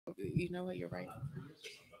You know what? You're right.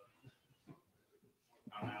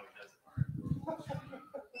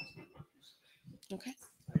 Okay.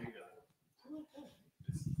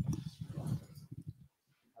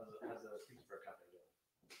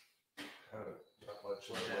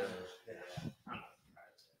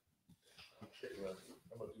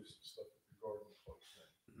 I'm gonna do some stuff with the garden folks.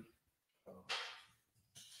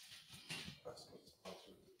 That's what's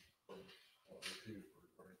sponsored for the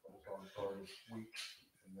Petersburg garden week,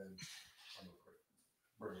 and then I'm gonna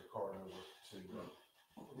bring a card over to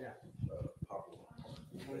Pablo.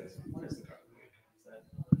 What is the card? Is that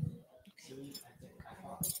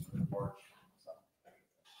March.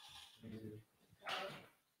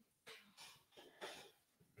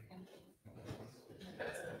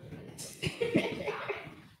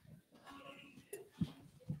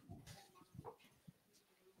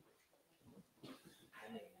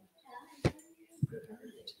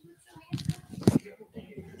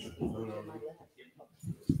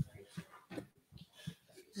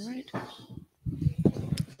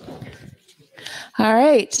 All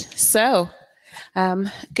right. So,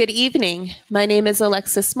 good evening. My name is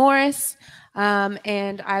Alexis Morris,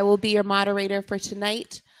 and I will be your moderator for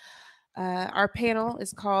tonight. Our panel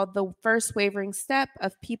is called The First Wavering Step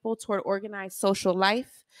of People Toward Organized Social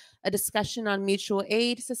Life, a discussion on mutual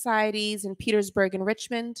aid societies in Petersburg and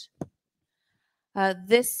Richmond.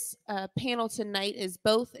 This panel tonight is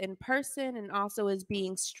both in person and also is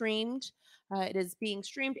being streamed. It is being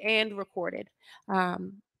streamed and recorded.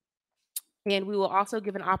 And we will also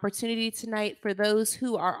give an opportunity tonight for those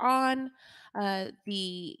who are on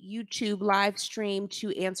the YouTube live stream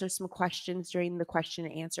to answer some questions during the question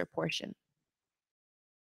and answer portion.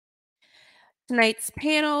 Tonight's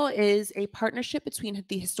panel is a partnership between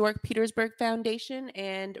the Historic Petersburg Foundation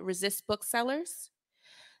and Resist Booksellers.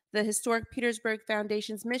 The Historic Petersburg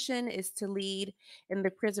Foundation's mission is to lead in the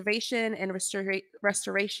preservation and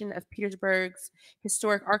restoration of Petersburg's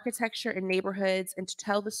historic architecture and neighborhoods, and to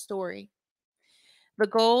tell the story. The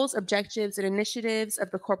goals, objectives, and initiatives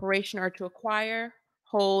of the corporation are to acquire,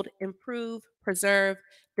 hold, improve, preserve,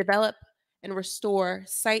 develop, and restore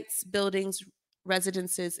sites, buildings,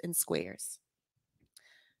 residences, and squares.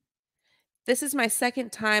 This is my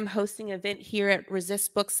second time hosting an event here at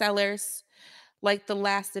Resist Booksellers. Like the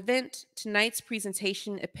last event, tonight's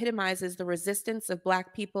presentation epitomizes the resistance of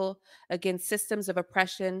Black people against systems of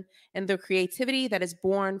oppression and the creativity that is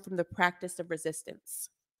born from the practice of resistance.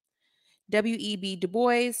 W.E.B. Du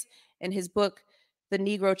Bois, in his book, The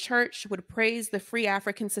Negro Church, would praise the Free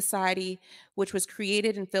African Society, which was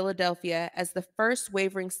created in Philadelphia as the first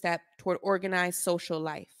wavering step toward organized social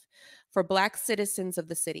life for Black citizens of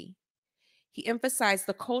the city. He emphasized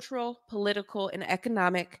the cultural, political, and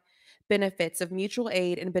economic benefits of mutual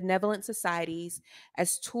aid and benevolent societies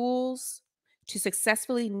as tools to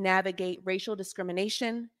successfully navigate racial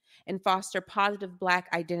discrimination and foster positive Black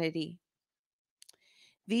identity.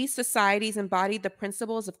 These societies embodied the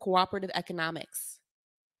principles of cooperative economics,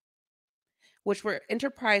 which were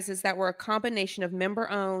enterprises that were a combination of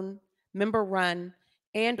member-owned, member-run,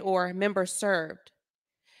 and/or member-served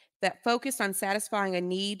that focused on satisfying a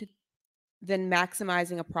need than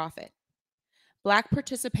maximizing a profit. Black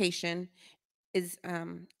participation is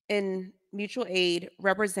in mutual aid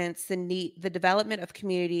represents the development of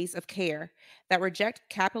communities of care that reject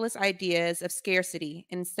capitalist ideas of scarcity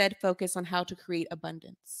and instead focus on how to create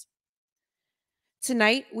abundance.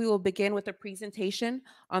 Tonight, we will begin with a presentation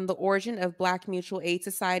on the origin of Black mutual aid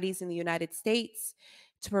societies in the United States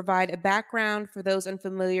to provide a background for those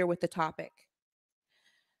unfamiliar with the topic.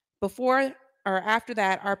 Before or after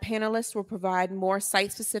that, our panelists will provide more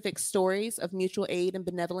site-specific stories of mutual aid and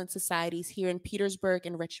benevolent societies here in Petersburg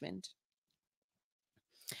and Richmond.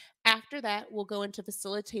 After that, we'll go into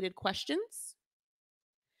facilitated questions.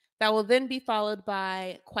 That will then be followed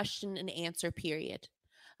by question and answer period.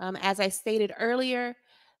 As I stated earlier,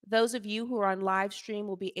 those of you who are on live stream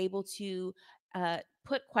will be able to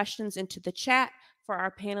put questions into the chat for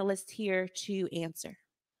our panelists here to answer.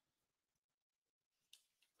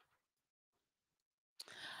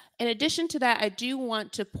 In addition to that, I do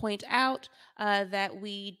want to point out that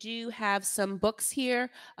we do have some books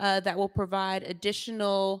here that will provide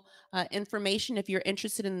additional information if you're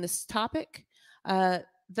interested in this topic.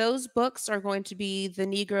 Those books are going to be The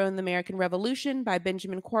Negro in the American Revolution by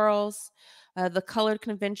Benjamin Quarles, The Colored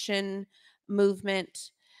Convention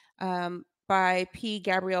Movement by P.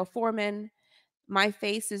 Gabrielle Foreman, My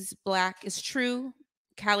Face is Black is True,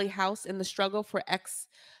 Callie House and the Struggle for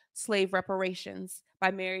Ex-Slave Reparations by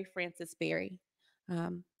Mary Frances Berry.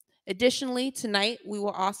 Additionally, tonight we will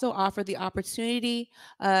also offer the opportunity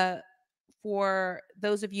for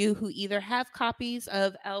those of you who either have copies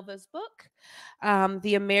of Elva's book,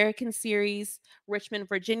 the American series Richmond,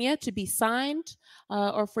 Virginia, to be signed,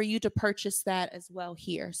 or for you to purchase that as well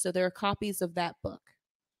here. So there are copies of that book.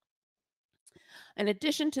 In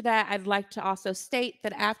addition to that, I'd like to also state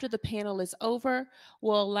that after the panel is over,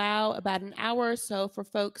 we'll allow about an hour or so for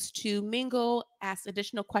folks to mingle, ask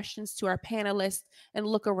additional questions to our panelists, and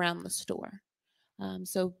look around the store.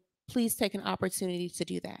 So please take an opportunity to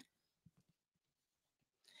do that.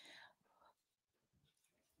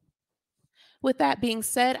 With that being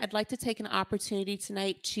said, I'd like to take an opportunity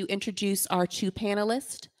tonight to introduce our two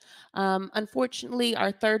panelists. Unfortunately,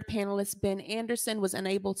 our third panelist, Ben Anderson, was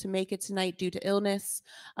unable to make it tonight due to illness,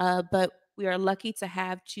 but we are lucky to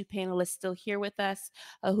have two panelists still here with us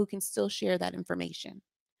who can still share that information.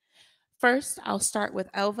 First, I'll start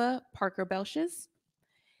with Elva Parker Belsches.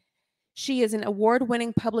 She is an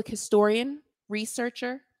award-winning public historian,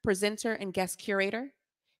 researcher, presenter, and guest curator.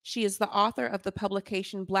 She is the author of the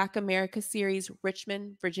publication Black America series,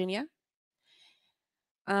 Richmond, Virginia,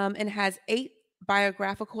 and has 8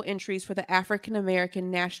 biographical entries for the African American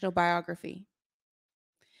National Biography.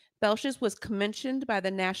 Belsches was commissioned by the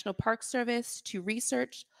National Park Service to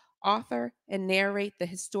research, author, and narrate the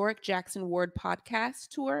historic Jackson Ward podcast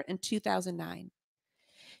tour in 2009.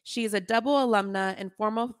 She is a double alumna and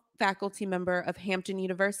former faculty member of Hampton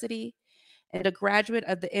University and a graduate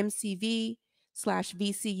of the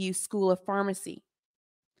MCV/VCU School of Pharmacy.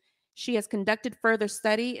 She has conducted further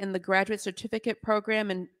study in the graduate certificate program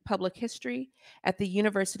in public history at the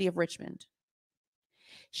University of Richmond.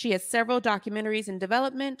 She has several documentaries in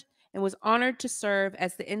development and was honored to serve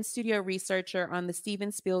as the in-studio researcher on the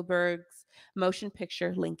Steven Spielberg's motion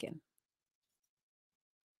picture Lincoln.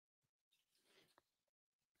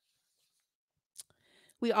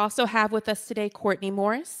 We also have with us today Kortnei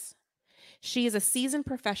Morris. She is a seasoned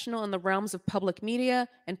professional in the realms of public media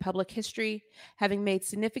and public history, having made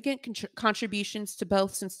significant contributions to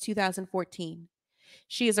both since 2014.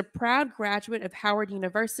 She is a proud graduate of Howard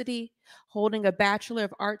University, holding a Bachelor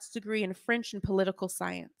of Arts degree in French and Political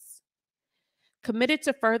Science. Committed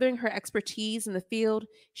to furthering her expertise in the field,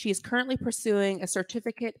 she is currently pursuing a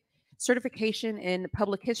certification in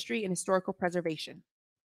public history and historical preservation.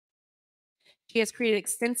 She has created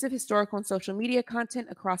extensive historical and social media content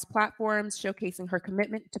across platforms, showcasing her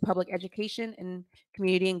commitment to public education and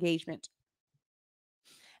community engagement.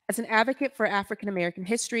 As an advocate for African American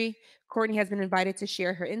history, Kortnei has been invited to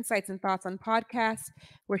share her insights and thoughts on podcasts,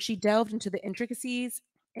 where she delved into the intricacies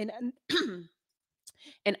and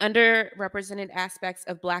underrepresented aspects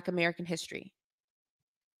of Black American history.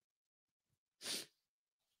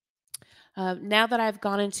 Now that I've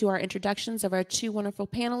gone into our introductions of our two wonderful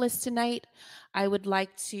panelists tonight, I would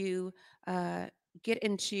like to get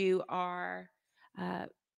into our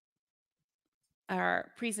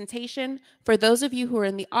presentation. For those of you who are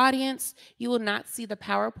in the audience, you will not see the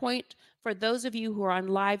PowerPoint. For those of you who are on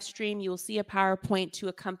live stream, you will see a PowerPoint to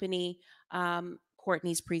accompany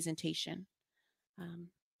Kortnei's presentation. And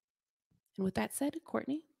with that said,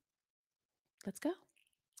 Kortnei, let's go.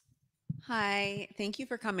 Hi, thank you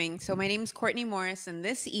for coming. So my name is Kortnei Morris, and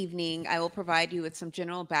this evening I will provide you with some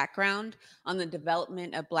general background on the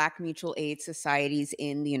development of Black mutual aid societies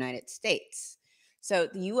in the United States. So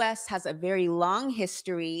the U.S. has a very long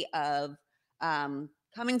history of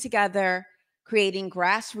coming together, creating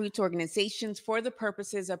grassroots organizations for the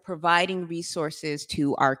purposes of providing resources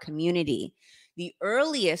to our community. The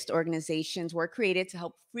earliest organizations were created to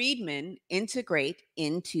help freedmen integrate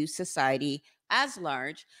into society as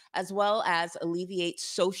large, as well as alleviate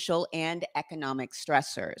social and economic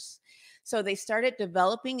stressors. So they started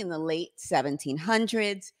developing in the late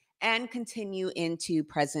 1700s and continue into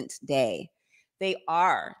present day. They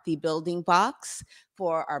are the building blocks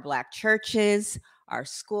for our Black churches, our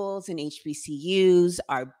schools and HBCUs,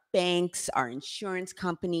 our banks, our insurance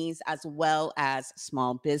companies, as well as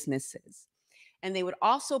small businesses. And they would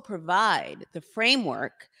also provide the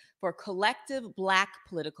framework for collective Black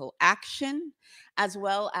political action, as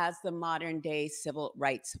well as the modern day civil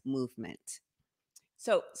rights movement.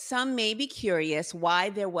 So some may be curious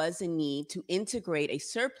why there was a need to integrate a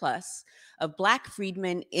surplus of Black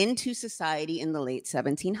freedmen into society in the late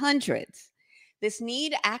 1700s. This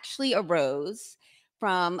need actually arose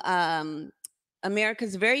from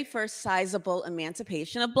America's very first sizable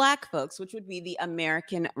emancipation of Black folks, which would be the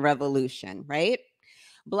American Revolution, right?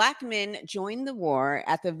 Black men joined the war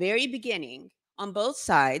at the very beginning on both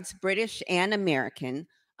sides, British and American,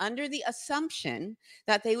 under the assumption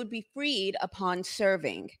that they would be freed upon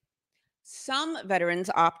serving. Some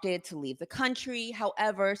veterans opted to leave the country.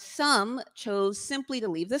 However, some chose simply to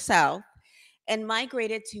leave the South and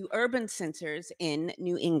migrated to urban centers in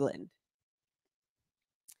New England.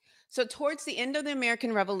 So towards the end of the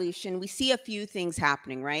American Revolution, we see a few things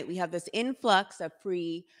happening, right? We have this influx of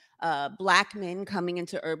free Black men coming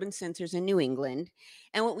into urban centers in New England.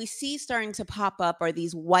 And what we see starting to pop up are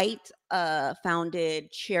these white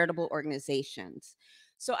founded charitable organizations.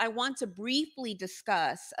 So I want to briefly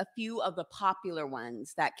discuss a few of the popular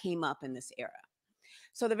ones that came up in this era.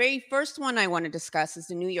 So the very first one I want to discuss is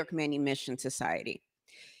the New York Manumission Society.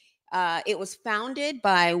 It was founded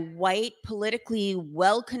by white, politically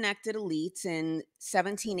well-connected elites in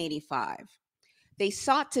 1785. They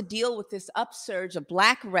sought to deal with this upsurge of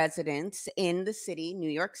Black residents in the city,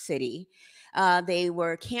 New York City. They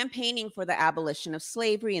were campaigning for the abolition of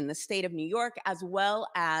slavery in the state of New York, as well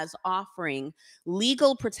as offering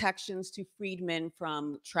legal protections to freedmen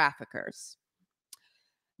from traffickers.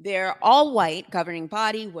 Their all-white governing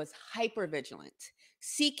body was hypervigilant,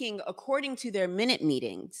 seeking, according to their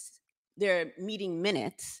meeting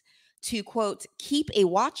minutes, to, quote, keep a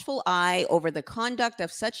watchful eye over the conduct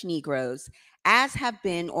of such Negroes as have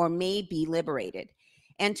been or may be liberated,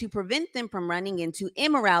 and to prevent them from running into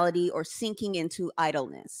immorality or sinking into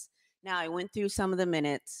idleness. Now, I went through some of the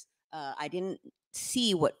minutes. I didn't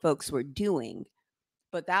see what folks were doing,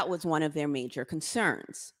 but that was one of their major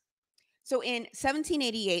concerns. So in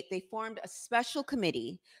 1788, they formed a special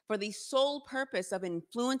committee for the sole purpose of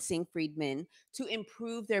influencing freedmen to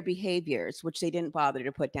improve their behaviors, which they didn't bother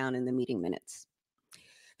to put down in the meeting minutes.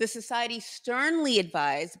 The society sternly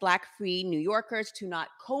advised Black free New Yorkers to not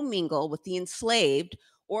commingle with the enslaved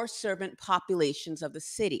or servant populations of the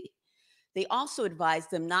city. They also advised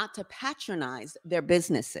them not to patronize their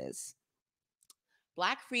businesses.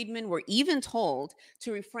 Black freedmen were even told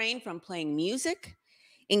to refrain from playing music,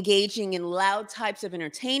 engaging in loud types of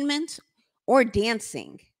entertainment, or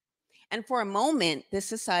dancing. And for a moment, this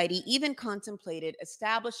society even contemplated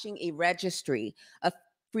establishing a registry of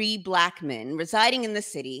free Black men residing in the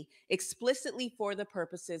city explicitly for the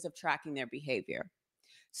purposes of tracking their behavior.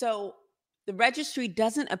 So the registry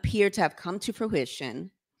doesn't appear to have come to fruition,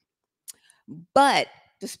 but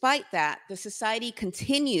despite that, the society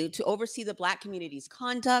continued to oversee the Black community's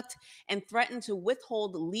conduct and threatened to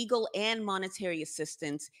withhold legal and monetary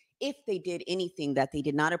assistance if they did anything that they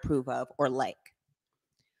did not approve of or like.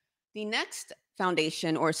 The next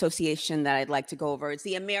foundation or association that I'd like to go over is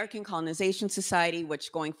the American Colonization Society,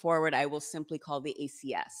 which going forward I will simply call the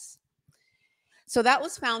ACS. So that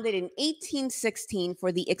was founded in 1816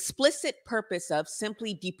 for the explicit purpose of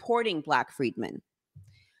simply deporting Black freedmen.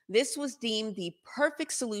 This was deemed the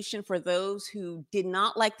perfect solution for those who did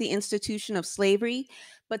not like the institution of slavery,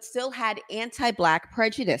 but still had anti-Black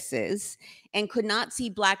prejudices and could not see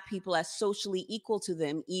Black people as socially equal to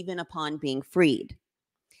them even upon being freed.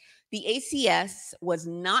 The ACS was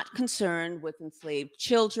not concerned with enslaved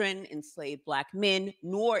children, enslaved Black men,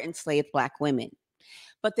 nor enslaved Black women,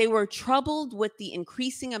 but they were troubled with the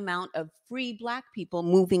increasing amount of free Black people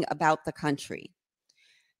moving about the country.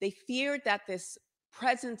 They feared that this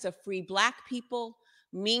presence of free Black people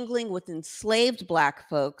mingling with enslaved Black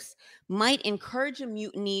folks might encourage a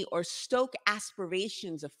mutiny or stoke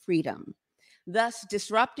aspirations of freedom, thus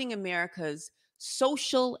disrupting America's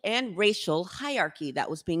social and racial hierarchy that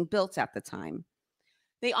was being built at the time.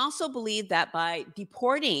 They also believed that by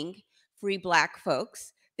deporting free Black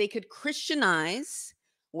folks, they could Christianize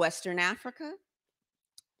Western Africa,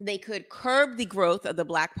 they could curb the growth of the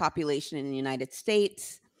Black population in the United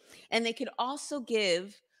States, and they could also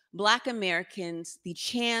give Black Americans the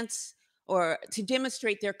chance or to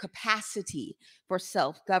demonstrate their capacity for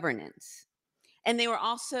self-governance. And they were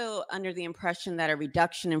also under the impression that a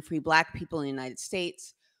reduction in free Black people in the United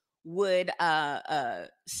States would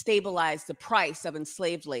stabilize the price of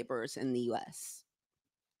enslaved laborers in the US.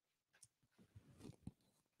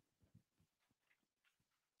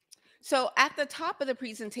 So at the top of the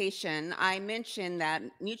presentation, I mentioned that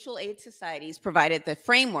mutual aid societies provided the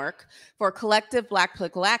framework for collective Black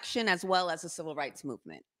political action as well as the civil rights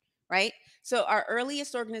movement, right? So our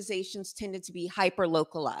earliest organizations tended to be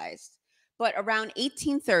hyper-localized. But around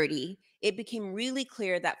 1830, it became really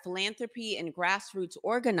clear that philanthropy and grassroots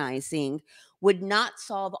organizing would not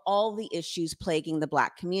solve all the issues plaguing the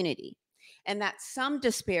Black community, and that some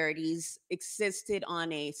disparities existed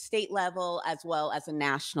on a state level as well as a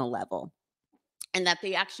national level, and that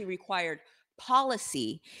they actually required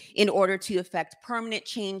policy in order to effect permanent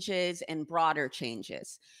changes and broader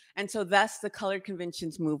changes. And so thus the Colored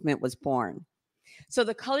Conventions movement was born. So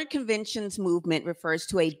the Colored Conventions movement refers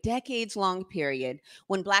to a decades-long period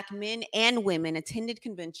when Black men and women attended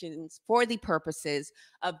conventions for the purposes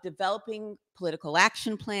of developing political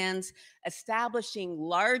action plans, establishing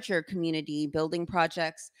larger community building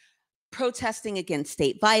projects, protesting against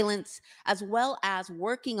state violence, as well as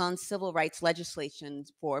working on civil rights legislation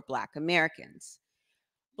for Black Americans.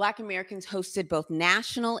 Black Americans hosted both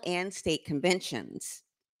national and state conventions,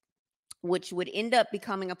 which would end up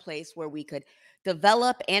becoming a place where we could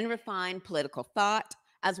develop and refine political thought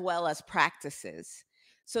as well as practices.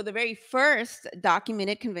 So the very first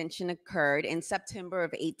documented convention occurred in September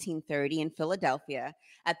of 1830 in Philadelphia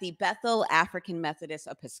at the Bethel African Methodist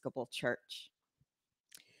Episcopal Church.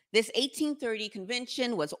 This 1830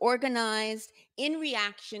 convention was organized in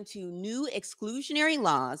reaction to new exclusionary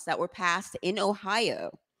laws that were passed in Ohio,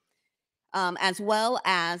 as well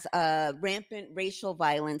as rampant racial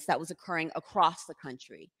violence that was occurring across the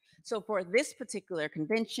country. So for this particular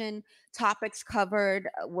convention, topics covered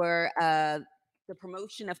were the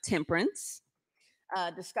promotion of temperance,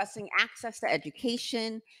 discussing access to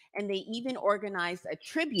education, and they even organized a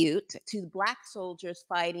tribute to Black soldiers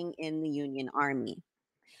fighting in the Union Army.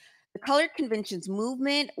 The Colored Conventions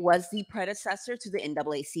movement was the predecessor to the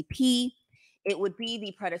NAACP. It would be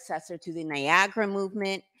the predecessor to the Niagara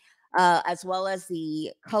movement, as well as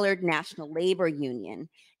the Colored National Labor Union,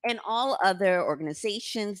 and all other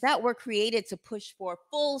organizations that were created to push for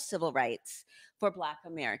full civil rights for Black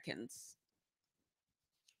Americans.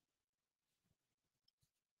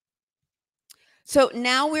 So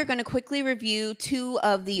now we're going to quickly review two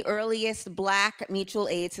of the earliest Black mutual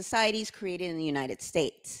aid societies created in the United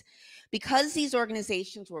States. Because these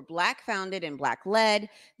organizations were Black founded and Black led,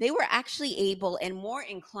 they were actually able and more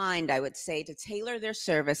inclined, I would say, to tailor their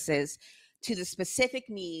services to the specific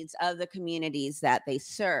needs of the communities that they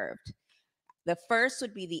served. The first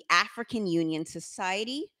would be the African Union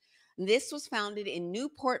Society. This was founded in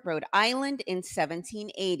Newport, Rhode Island in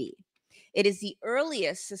 1780. It is the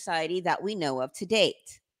earliest society that we know of to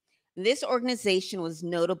date. This organization was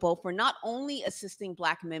notable for not only assisting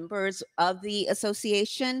Black members of the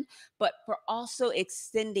association, but for also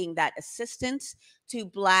extending that assistance to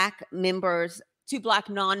Black members, to Black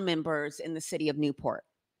non-members in the city of Newport.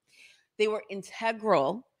 They were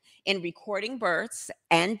integral in recording births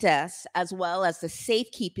and deaths, as well as the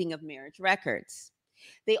safekeeping of marriage records.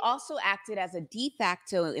 They also acted as a de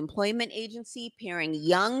facto employment agency, pairing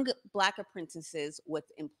young Black apprentices with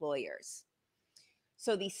employers.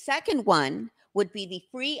 So the second one would be the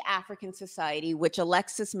Free African Society, which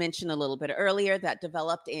Alexis mentioned a little bit earlier, that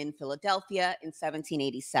developed in Philadelphia in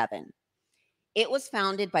 1787. It was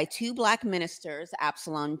founded by two Black ministers,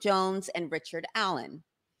 Absalom Jones and Richard Allen.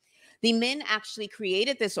 The men actually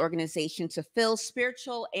created this organization to fill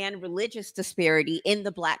spiritual and religious disparity in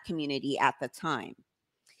the Black community at the time.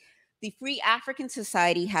 The Free African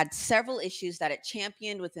Society had several issues that it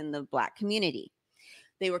championed within the Black community.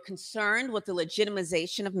 They were concerned with the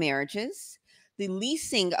legitimization of marriages, the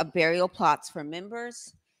leasing of burial plots for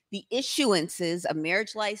members, the issuances of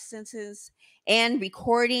marriage licenses, and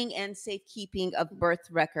recording and safekeeping of birth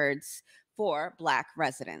records for Black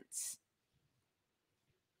residents.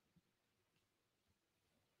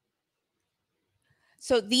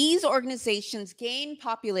 So these organizations gained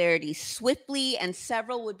popularity swiftly, and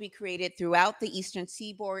several would be created throughout the eastern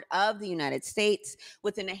seaboard of the United States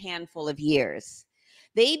within a handful of years.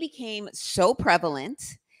 They became so prevalent,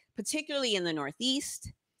 particularly in the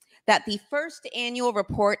Northeast, that the first annual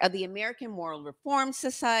report of the American Moral Reform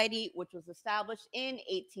Society, which was established in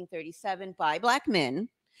 1837 by Black men,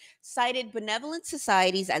 cited benevolent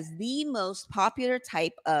societies as the most popular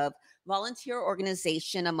type of volunteer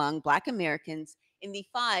organization among Black Americans in the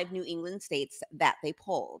 5 New England states that they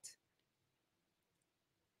polled.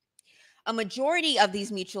 A majority of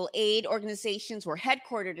these mutual aid organizations were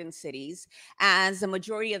headquartered in cities, as the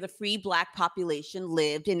majority of the free Black population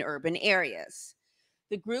lived in urban areas.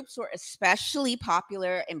 The groups were especially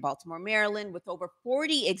popular in Baltimore, Maryland, with over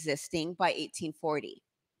 40 existing by 1840.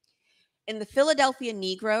 In the Philadelphia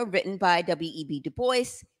Negro, written by W.E.B. Du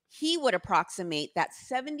Bois, he would approximate that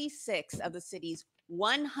 76 of the city's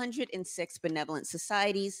 106 benevolent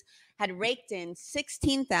societies had raked in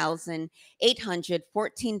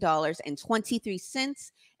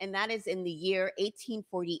 $16,814.23, and that is in the year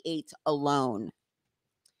 1848 alone.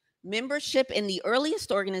 Membership in the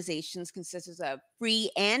earliest organizations consisted of free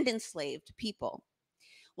and enslaved people.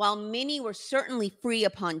 While many were certainly free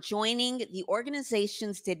upon joining, the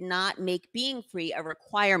organizations did not make being free a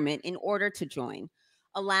requirement in order to join,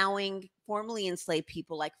 allowing formerly enslaved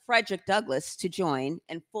people like Frederick Douglass to join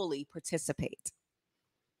and fully participate.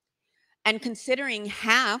 And considering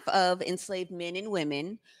half of enslaved men and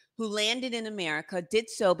women who landed in America did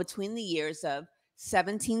so between the years of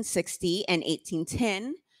 1760 and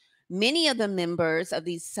 1810, many of the members of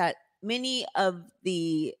these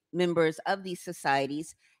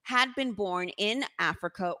societies had been born in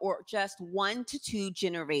Africa or just 1 to 2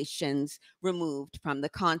 generations removed from the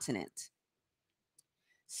continent.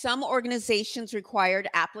 Some organizations required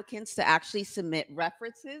applicants to actually submit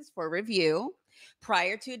references for review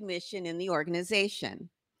prior to admission in the organization.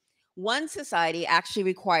 One society actually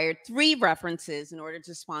required 3 references in order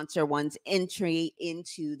to sponsor one's entry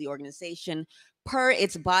into the organization per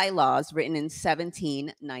its bylaws written in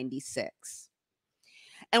 1796.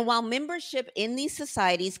 And while membership in these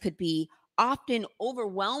societies could be often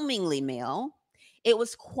overwhelmingly male, it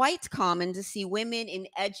was quite common to see women in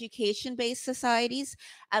education-based societies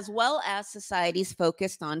as well as societies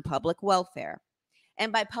focused on public welfare.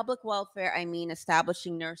 And by public welfare, I mean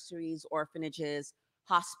establishing nurseries, orphanages,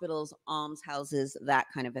 hospitals, almshouses, that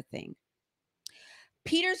kind of a thing.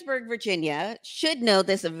 Petersburg, Virginia should know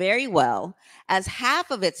this very well, as half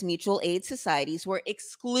of its mutual aid societies were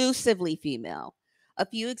exclusively female. A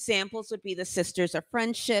few examples would be the Sisters of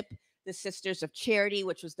Friendship, the Sisters of Charity,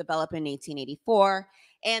 which was developed in 1884,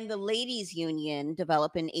 and the Ladies' Union,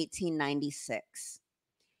 developed in 1896.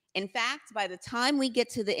 In fact, by the time we get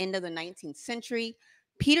to the end of the 19th century,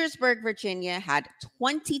 Petersburg, Virginia had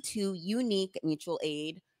 22 unique mutual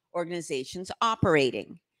aid organizations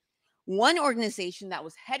operating. One organization that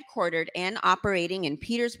was headquartered and operating in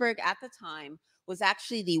Petersburg at the time was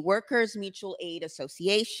actually the Workers' Mutual Aid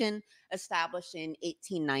Association, established in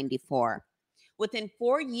 1894. Within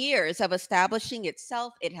 4 years of establishing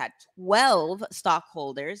itself, it had 12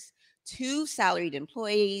 stockholders, 2 salaried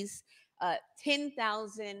employees,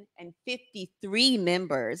 10,053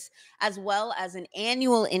 members, as well as an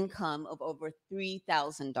annual income of over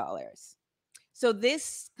 $3,000. So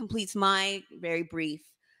this completes my very brief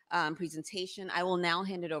presentation. I will now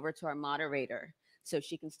hand it over to our moderator so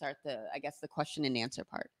she can start the question and answer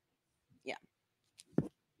part. Yeah.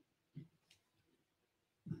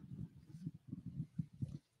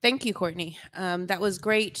 Thank you, Kortnei. That was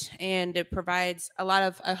great, and it provides a lot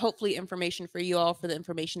of hopefully information for you all for the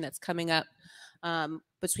information that's coming up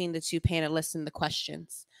between the 2 panelists and the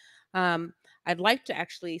questions. I'd like to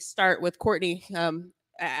actually start with Kortnei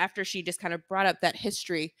after she just kind of brought up that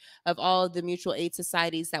history of all of the mutual aid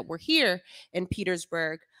societies that were here in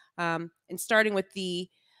Petersburg, and starting with the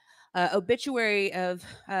obituary of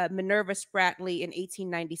Minerva Spratley in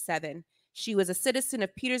 1897. She was a citizen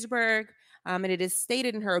of Petersburg, and it is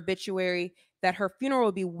stated in her obituary that her funeral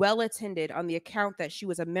will be well attended on the account that she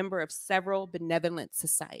was a member of several benevolent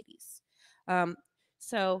societies.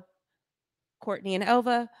 So, Kortnei and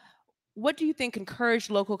Elva, what do you think encouraged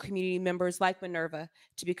local community members like Minerva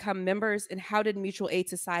to become members, and how did mutual aid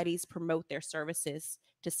societies promote their services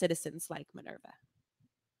to citizens like Minerva?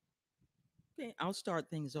 Okay, I'll start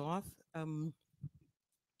things off.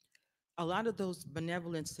 A lot of those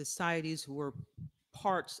benevolent societies were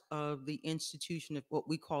parts of the institution of what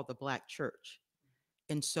we call the Black Church.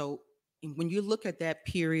 And so when you look at that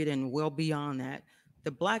period and well beyond that,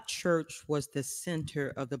 the Black Church was the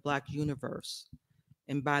center of the Black universe.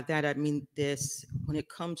 And by that, I mean this: when it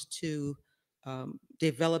comes to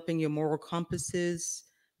developing your moral compasses,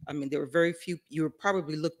 I mean, there were very few, you were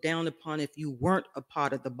probably looked down upon if you weren't a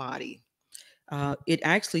part of the body. They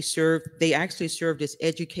actually served as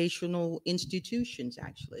educational institutions,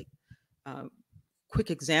 actually. Quick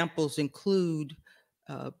examples include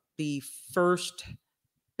the first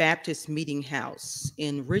Baptist meeting house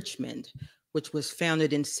in Richmond, which was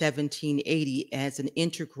founded in 1780 as an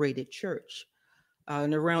integrated church.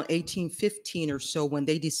 And around 1815 or so, when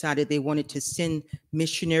they decided they wanted to send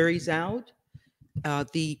missionaries out,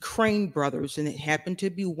 the Crane brothers, and it happened to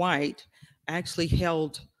be white, actually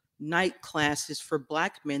held night classes for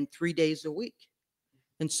Black men 3 days a week.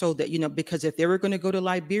 And so that, because if they were going to go to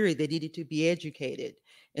Liberia, they needed to be educated.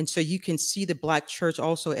 And so you can see the Black church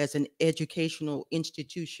also as an educational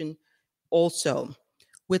institution also.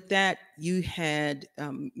 With that, you had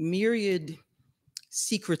myriad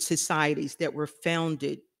secret societies that were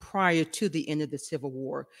founded prior to the end of the Civil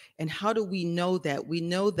War. And how do we know that? We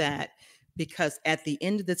know that because at the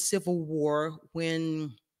end of the Civil War,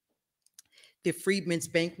 when the Freedmen's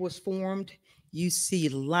Bank was formed, you see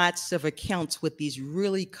lots of accounts with these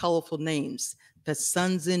really colorful names, the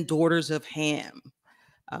Sons and Daughters of Ham.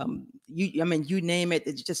 You name it,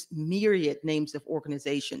 it's just myriad names of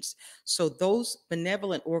organizations. So those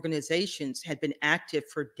benevolent organizations had been active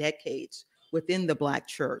for decades within the Black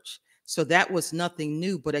church. So that was nothing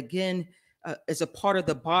new. But again, as a part of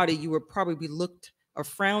the body, you were probably looked or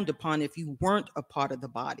frowned upon if you weren't a part of the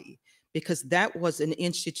body, because that was an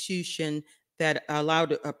institution that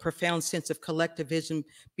allowed a profound sense of collectivism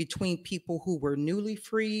between people who were newly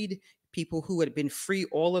freed, people who had been free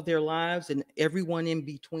all of their lives, and everyone in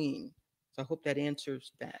between. So I hope that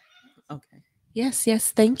answers that. Okay. Yes,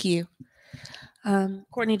 yes, thank you.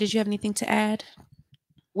 Kortnei, did you have anything to add?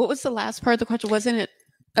 What was the last part of the question? Wasn't it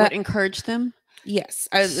Uh, what encouraged them? Yes.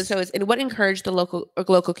 So it's and what encouraged the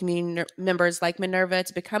local community members like Minerva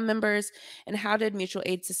to become members, and how did mutual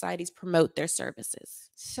aid societies promote their services?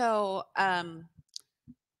 So,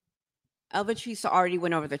 Elvatrice already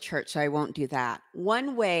went over the church, so I won't do that.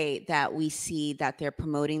 One way that we see that they're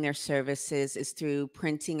promoting their services is through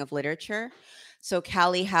printing of literature. So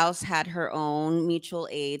Callie House had her own mutual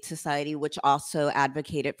aid society, which also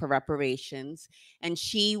advocated for reparations. And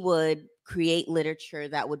she would create literature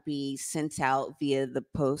that would be sent out via the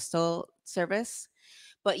postal service.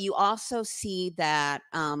 But you also see that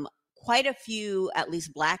quite a few, at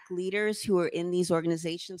least Black leaders who were in these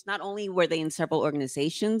organizations, not only were they in several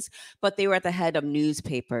organizations, but they were at the head of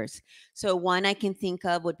newspapers. So one I can think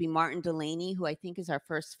of would be Martin Delaney, who I think is our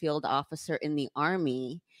first field officer in the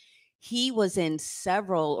Army. He was in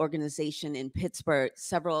several organizations in Pittsburgh,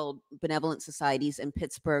 several benevolent societies in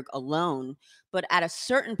Pittsburgh alone. But at a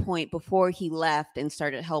certain point before he left and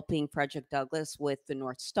started helping Frederick Douglass with the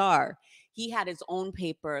North Star, he had his own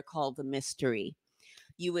paper called The Mystery.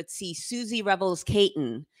 You would see Susie Revels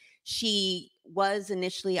Caton. She was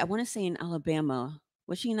initially, I want to say in Alabama.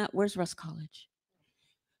 Was she not? Where's Russ College?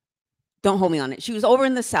 Don't hold me on it. She was over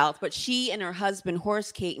in the South, but she and her husband,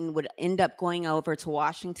 Horace Caton, would end up going over to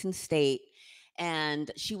Washington State,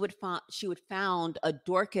 and she would found a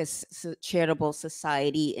Dorcas charitable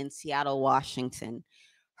society in Seattle, Washington.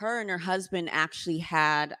 Her and her husband actually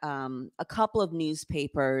had a couple of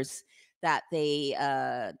newspapers that they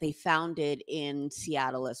founded in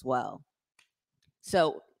Seattle as well.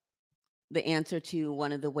 So the answer to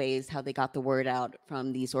one of the ways how they got the word out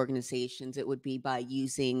from these organizations, it would be by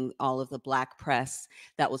using all of the Black press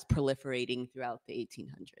that was proliferating throughout the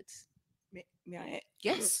 1800s. May I add,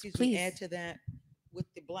 Yes, excuse please. me, add to that? With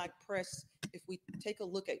the Black press, if we take a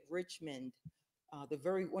look at Richmond,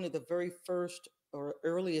 one of the very first or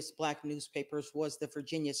earliest Black newspapers was the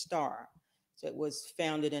Virginia Star. So it was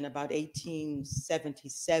founded in about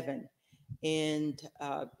 1877, and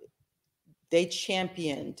they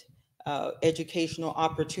championed educational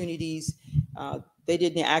opportunities. They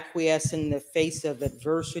didn't acquiesce in the face of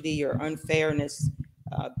adversity or unfairness.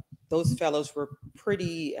 Those fellows were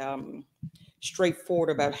pretty straightforward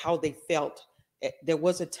about how they felt. There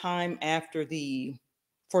was a time after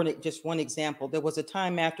for just one example, there was a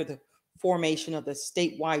time after the formation of the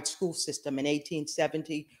statewide school system in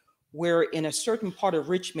 1870, where in a certain part of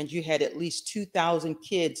Richmond, you had at least 2,000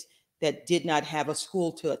 kids that did not have a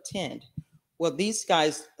school to attend. Well, these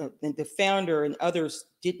guys, the founder and others,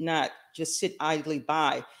 did not just sit idly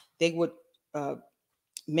by. They would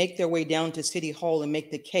make their way down to City Hall and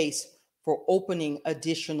make the case for opening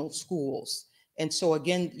additional schools. And so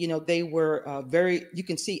again, they were you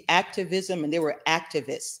can see activism, and they were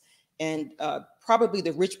activists. And probably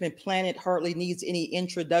the Richmond Planet hardly needs any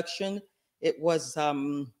introduction. It was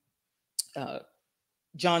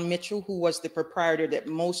John Mitchell, who was the proprietor that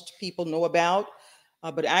most people know about.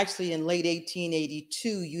 But actually in late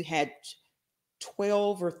 1882, you had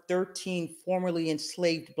 12 or 13 formerly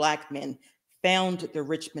enslaved Black men found the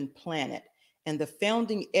Richmond Planet. And the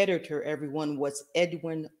founding editor, everyone, was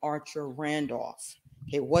Edwin Archer Randolph.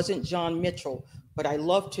 It wasn't John Mitchell, but I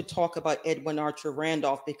love to talk about Edwin Archer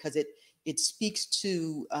Randolph because it speaks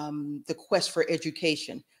to the quest for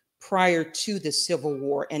education prior to the Civil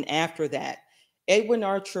War and after that. Edwin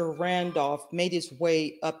Archer Randolph made his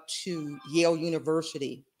way up to Yale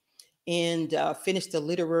University and finished the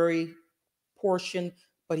literary portion,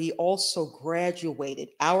 but he also graduated.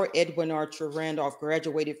 Our Edwin Archer Randolph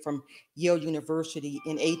graduated from Yale University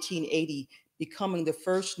in 1880, becoming the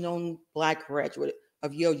first known Black graduate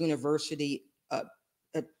of Yale University,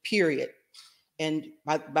 period. And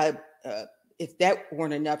if that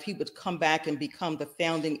weren't enough, he would come back and become the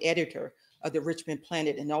founding editor of the Richmond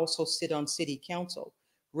Planet and also sit on city council.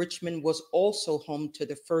 Richmond was also home to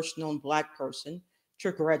the first known Black person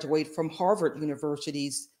to graduate from Harvard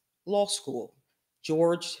University's law school,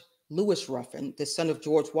 George Lewis Ruffin, the son of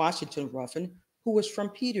George Washington Ruffin, who was from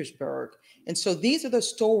Petersburg. And so these are the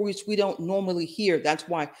stories we don't normally hear. That's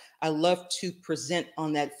why I love to present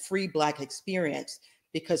on that free Black experience,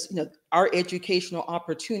 because our educational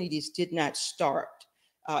opportunities did not start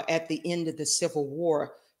at the end of the Civil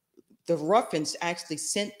War. The Ruffins actually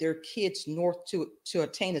sent their kids north to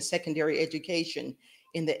attain a secondary education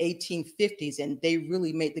in the 1850s, and they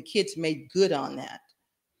really the kids made good on that.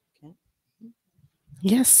 Okay.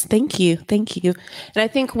 Yes, thank you. Thank you. And I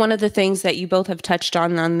think one of the things that you both have touched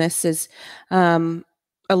on this is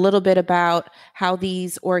a little bit about how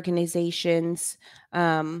these organizations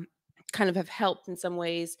kind of have helped in some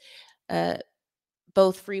ways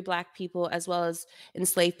both free Black people as well as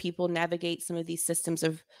enslaved people navigate some of these systems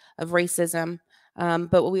of racism.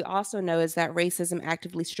 But what we also know is that racism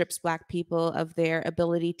actively strips Black people of their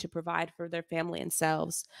ability to provide for their family and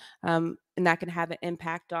selves, and that can have an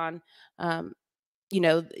impact on I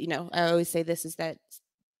always say this is that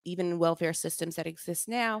even in welfare systems that exist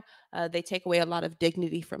now, they take away a lot of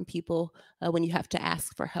dignity from people when you have to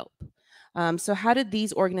ask for help. So, how did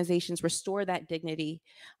these organizations restore that dignity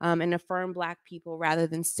and affirm Black people rather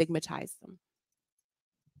than stigmatize them?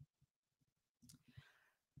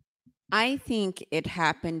 I think it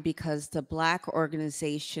happened because the Black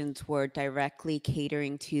organizations were directly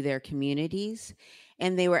catering to their communities,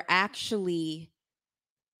 and they were actually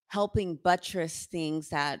helping buttress things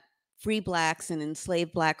that free Blacks and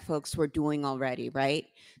enslaved Black folks were doing already, right?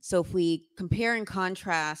 So if we compare and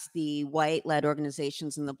contrast the white-led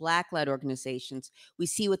organizations and the Black-led organizations, we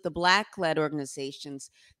see with the Black-led organizations,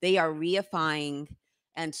 they are reifying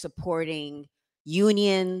and supporting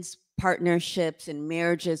unions, partnerships, and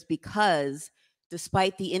marriages because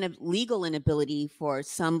despite the legal inability for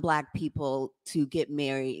some Black people to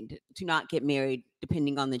not get married,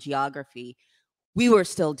 depending on the geography, we were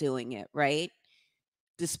still doing it, right?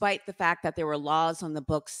 Despite the fact that there were laws on the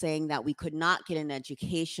books saying that we could not get an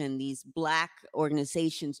education, these Black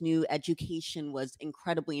organizations knew education was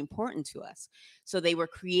incredibly important to us. So they were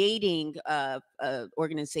creating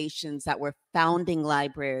organizations that were founding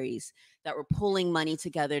libraries, that were pulling money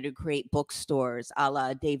together to create bookstores, a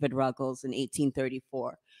la David Ruggles in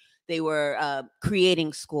 1834. They were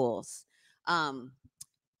creating schools.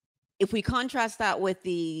 If we contrast that with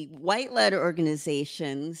the white-led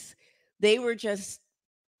organizations, they were just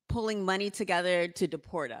pulling money together to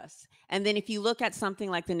deport us. And then if you look at something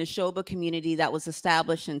like the Neshoba community that was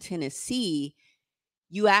established in Tennessee,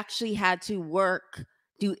 you actually had to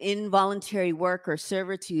do involuntary work or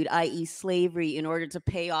servitude, i.e. slavery, in order to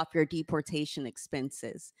pay off your deportation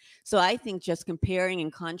expenses. So I think just comparing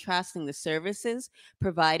and contrasting the services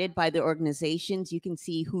provided by the organizations, you can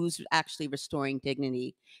see who's actually restoring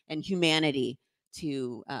dignity and humanity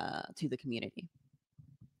to the community.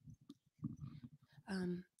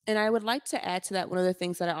 And I would like to add to that, one of the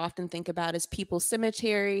things that I often think about is People's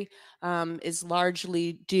Cemetery is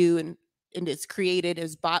largely due and it's created,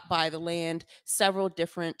 is bought by the land, several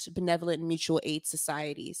different benevolent and mutual aid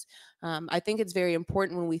societies. I think it's very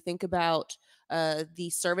important when we think about the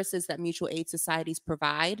services that mutual aid societies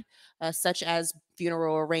provide, such as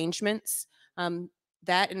funeral arrangements.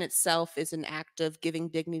 That in itself is an act of giving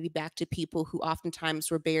dignity back to people who oftentimes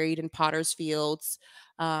were buried in potter's fields.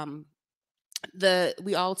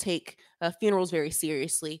 We all take funerals very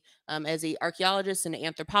seriously. As an archaeologist and an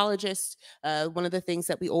anthropologist, one of the things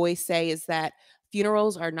that we always say is that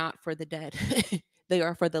funerals are not for the dead; they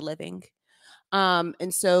are for the living.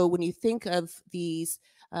 And so, when you think of these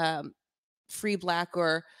free Black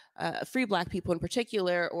people in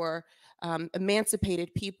particular, or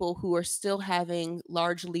emancipated people who are still having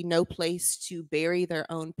largely no place to bury their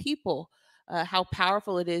own people, how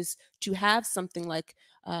powerful it is to have something like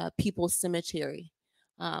People's Cemetery,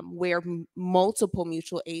 where multiple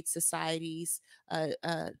mutual aid societies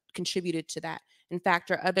contributed to that. In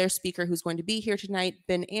fact, our other speaker who's going to be here tonight,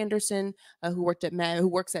 Ben Anderson, who works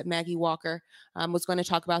at Maggie Walker, was going to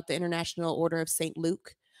talk about the International Order of St.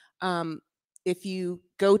 Luke. If you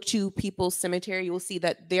go to People's Cemetery, you will see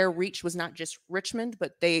that their reach was not just Richmond,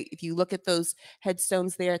 but if you look at those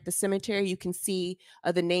headstones there at the cemetery, you can see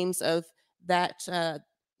the names of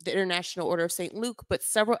the International Order of St. Luke, but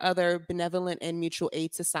several other benevolent and mutual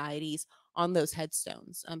aid societies on those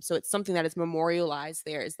headstones. So it's something that is memorialized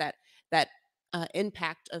there, is that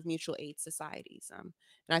impact of mutual aid societies. And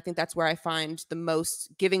I think that's where I find the most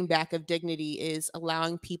giving back of dignity is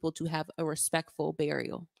allowing people to have a respectful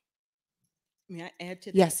burial. May I add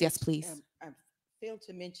to that? Yes, please. I failed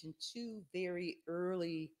to mention two very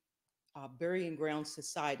early burying ground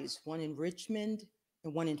societies, one in Richmond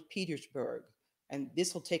and one in Petersburg. And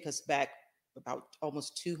this will take us back about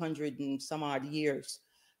almost 200 and some odd years.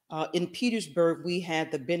 In Petersburg, we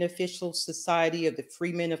had the Beneficial Society of the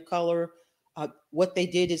Free Men of Color. What they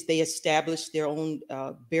did is they established their own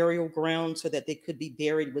burial ground so that they could be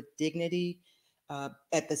buried with dignity.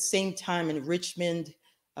 At the same time in Richmond,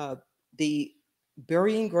 the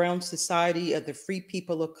Burying Ground Society of the Free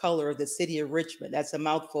People of Color of the City of Richmond, that's a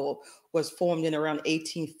mouthful, was formed in around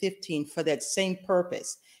 1815 for that same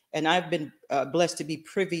purpose. And I've been blessed to be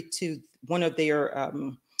privy to one of their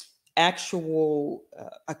actual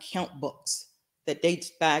account books that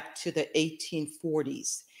dates back to the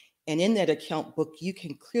 1840s. And in that account book, you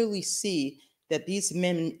can clearly see that these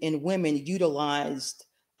men and women utilized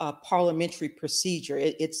parliamentary procedure.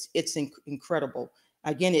 It's incredible.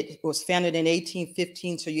 Again, it was founded in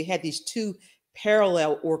 1815, so you had these two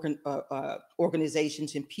parallel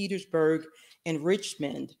organizations in Petersburg and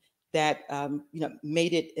Richmond that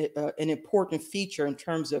made it an important feature in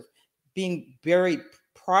terms of being buried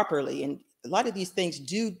properly. And a lot of these things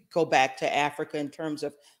do go back to Africa in terms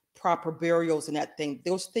of proper burials and that thing.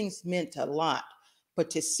 Those things meant a lot. But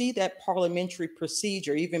to see that parliamentary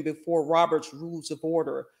procedure, even before Robert's Rules of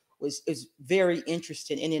Order, is very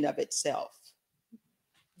interesting in and of itself.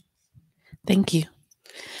 Thank you.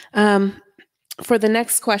 For the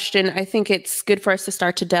next question, I think it's good for us to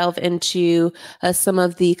start to delve into some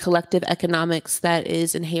of the collective economics that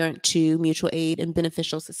is inherent to mutual aid and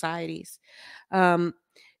beneficial societies.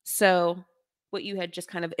 So what you had just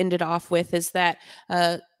kind of ended off with is that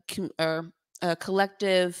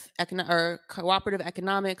collective or cooperative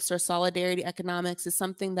economics or solidarity economics is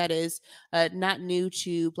something that is not new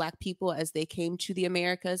to Black people as they came to the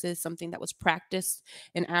Americas. It's something that was practiced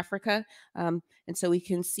in Africa. And so we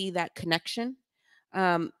can see that connection.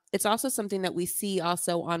 It's also something that we see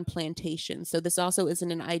also on plantations. So this also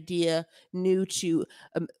isn't an idea new to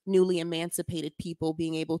newly emancipated people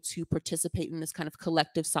being able to participate in this kind of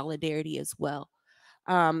collective solidarity as well.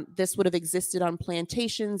 This would have existed on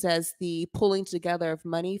plantations as the pulling together of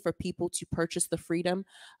money for people to purchase the freedom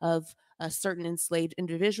of certain enslaved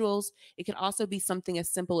individuals. It could also be something as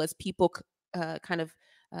simple as people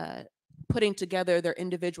putting together their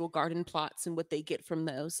individual garden plots and what they get from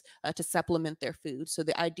those to supplement their food. So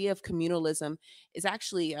the idea of communalism is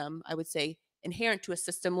actually, I would say, inherent to a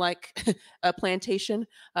system like a plantation,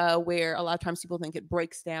 where a lot of times people think it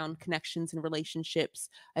breaks down connections and relationships.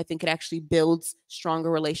 I think it actually builds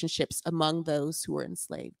stronger relationships among those who are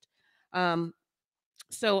enslaved.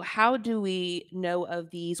 So how do we know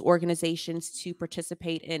of these organizations to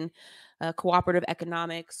participate in cooperative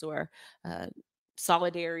economics or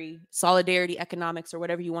solidarity economics, or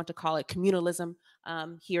whatever you want to call it, communalism,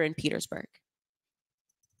 here in Petersburg?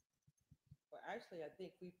 Well, actually, I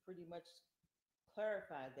think we pretty much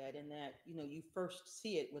clarified that in that, you first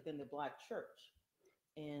see it within the Black church,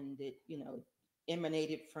 and it,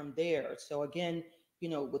 emanated from there. So again,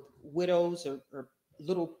 with widows or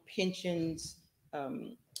little pensions,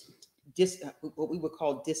 what we would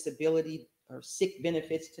call disability or sick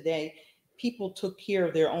benefits today, people took care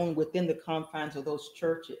of their own within the confines of those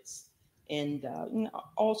churches, and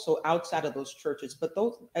also outside of those churches. But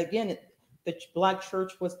those, again, the Black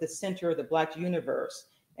church was the center of the Black universe,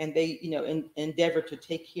 and they, endeavored to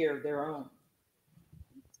take care of their own.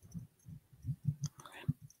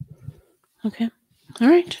 Okay. All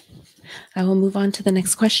right. I will move on to the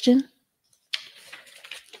next question.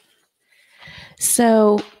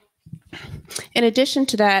 So in addition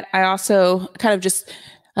to that, I also kind of just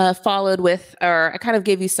followed with, or I kind of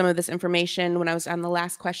gave you some of this information when I was on the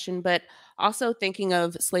last question, but also thinking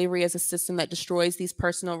of slavery as a system that destroys these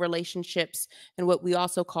personal relationships and what we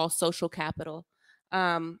also call social capital.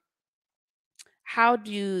 How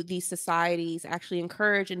do these societies actually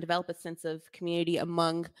encourage and develop a sense of community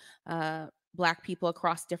among Black people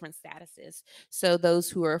across different statuses? So those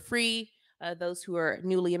who are free, those who are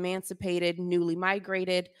newly emancipated, newly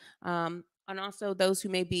migrated, and also those who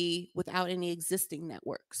may be without any existing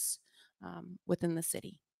networks within the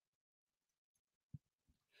city.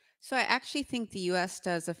 So I actually think the U.S.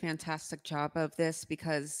 does a fantastic job of this,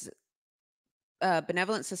 because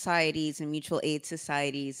benevolent societies and mutual aid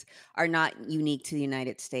societies are not unique to the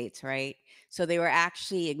United States, right? So they were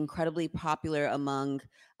actually incredibly popular among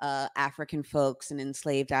African folks and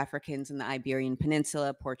enslaved Africans in the Iberian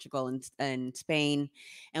Peninsula, Portugal, and Spain.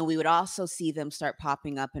 And we would also see them start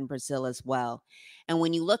popping up in Brazil as well. And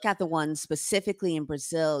when you look at the ones specifically in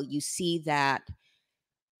Brazil, you see that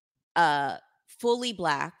fully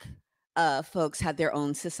Black folks had their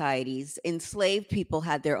own societies, enslaved people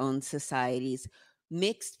had their own societies,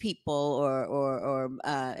 mixed people or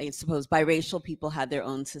I suppose biracial people had their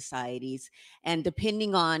own societies. And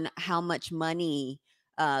depending on how much money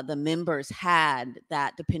the members had,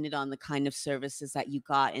 that depended on the kind of services that you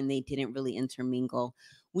got, and they didn't really intermingle.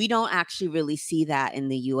 We don't actually really see that in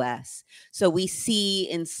the US. So we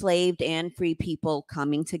see enslaved and free people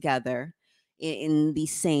coming together in the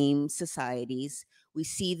same societies. we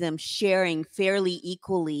see them sharing fairly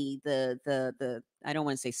equally the I don't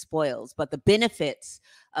want to say spoils, but the benefits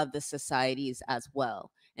of the societies as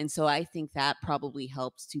well. And so I think that probably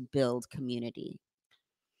helps to build community.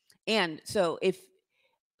 And so if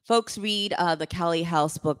folks read the Callie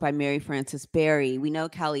House book by Mary Frances Berry, we know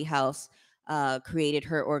Callie House created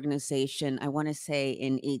her organization, I want to say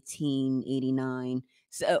in 1889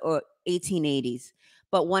 or 1880s.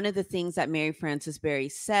 But one of the things that Mary Frances Berry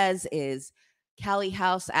says is Callie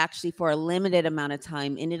House actually, for a limited amount of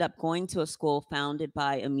time, ended up going to a school founded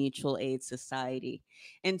by a mutual aid society.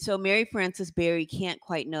 And so Mary Frances Berry can't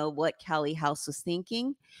quite know what Callie House was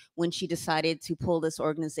thinking when she decided to pull this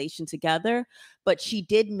organization together. But she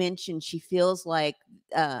did mention she feels like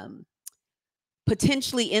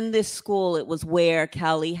potentially in this school, it was where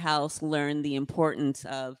Callie House learned the importance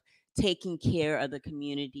of taking care of the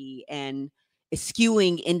community and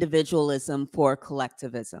eschewing individualism for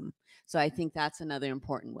collectivism. So I think that's another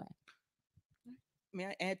important way. May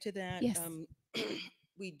I add to that? Yes.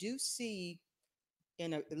 We do see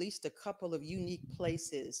in at least a couple of unique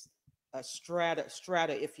places, a strata,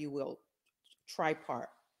 if you will, tripart,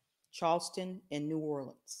 Charleston and New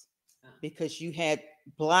Orleans, because you had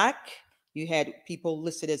Black, you had people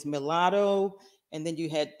listed as mulatto, and then you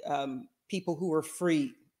had people who were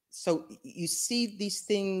free. So you see these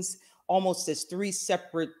things almost as three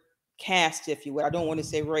separate castes, if you will. I don't want to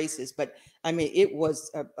say racist, but I mean, it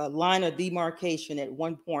was a line of demarcation at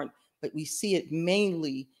one point, but we see it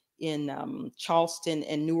mainly in Charleston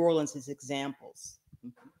and New Orleans as examples.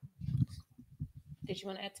 Did you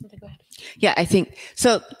want to add something? Go ahead. Yeah, I think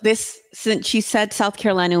so. This, since she said South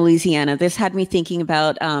Carolina, Louisiana, this had me thinking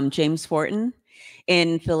about James Forten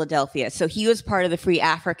in Philadelphia. So he was part of the Free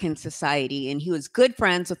African Society, and he was good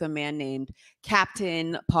friends with a man named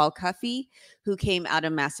Captain Paul Cuffey, who came out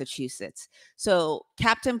of Massachusetts. So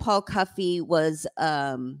Captain Paul Cuffey was,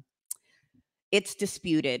 it's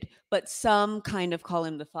disputed, but some kind of call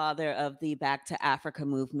him the father of the Back to Africa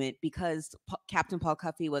movement, because Captain Paul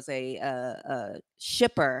Cuffey was a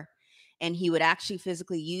shipper, and he would actually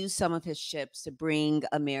physically use some of his ships to bring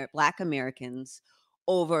Black Americans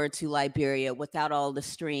over to Liberia without all the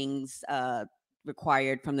strings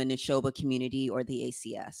required from the Neshoba community or the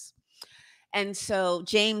ACS. And so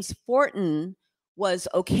James Forten was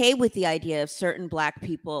okay with the idea of certain Black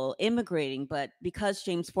people immigrating, but because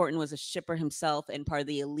James Forten was a shipper himself and part of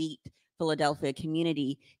the elite Philadelphia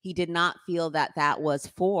community, he did not feel that that was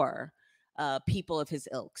for people of his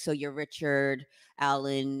ilk. So your Richard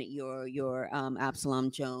Allen, your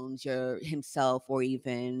Absalom Jones, your himself, or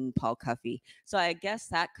even Paul Cuffey. So I guess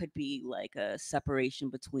that could be like a separation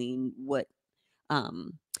between what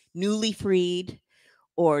newly freed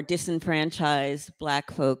or disenfranchised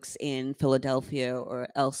Black folks in Philadelphia or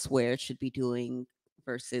elsewhere should be doing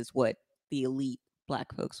versus what the elite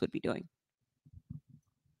Black folks would be doing.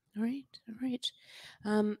 All right. All right.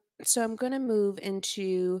 So I'm going to move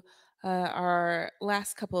into our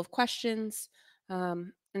last couple of questions.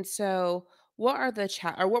 And so, what are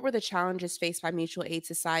what were the challenges faced by mutual aid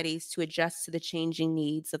societies to adjust to the changing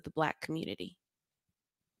needs of the Black community?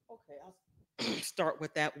 Okay, I'll start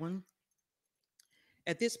with that one.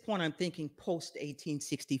 At this point, I'm thinking post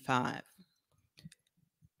 1865.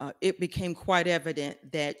 It became quite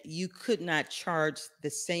evident that you could not charge the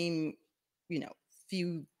same,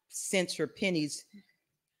 few cents or pennies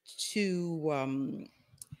to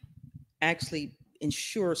actually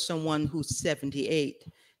insure someone who's 78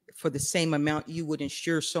 for the same amount you would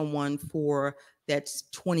insure someone for that's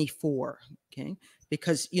 24. Okay,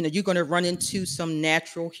 because you're going to run into some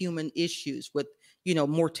natural human issues with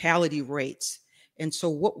mortality rates. And so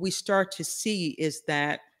what we start to see is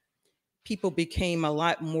that people became a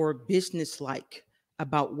lot more businesslike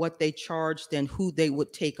about what they charged and who they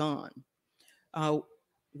would take on.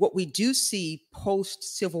 What we do see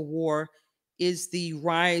post-Civil War is the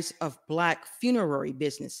rise of Black funerary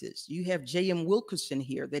businesses. You have J.M. Wilkerson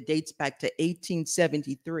here that dates back to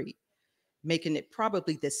 1873, making it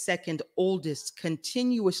probably the second oldest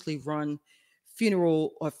continuously run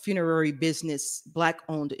funeral or funerary business Black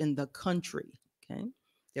owned in the country. Okay,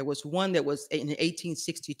 there was one that was in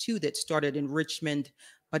 1862 that started in Richmond,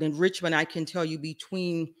 but in Richmond, I can tell you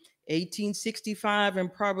between 1865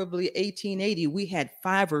 and probably 1880, we had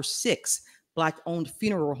 5 or 6 Black owned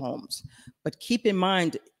funeral homes. But keep in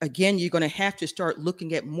mind, again, you're going to have to start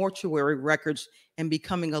looking at mortuary records and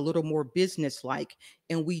becoming a little more businesslike.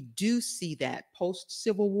 And we do see that post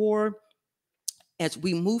Civil War, as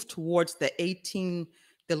we move towards the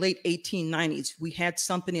late 1890s, we had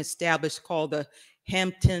something established called the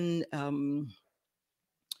Hampton,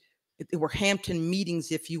 there were Hampton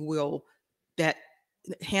meetings, if you will, that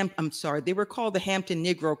they were called the Hampton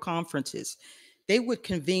Negro Conferences. They would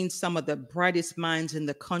convene some of the brightest minds in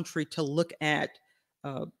the country to look at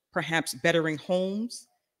perhaps bettering homes,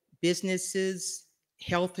 businesses,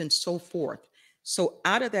 health, and so forth. So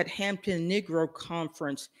out of that Hampton Negro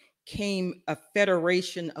Conference came a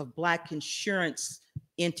federation of Black insurance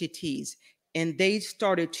entities, and they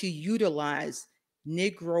started to utilize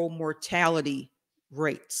Negro mortality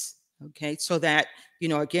rates. Okay, so that,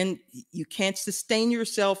 again, you can't sustain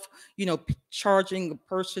yourself, charging a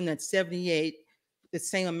person at 78 the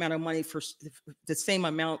same amount of money for the same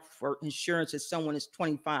amount for insurance as someone is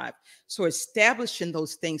 25. So establishing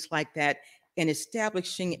those things like that and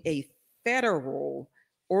establishing a federal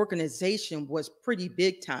organization was pretty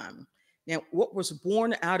big time. Now, what was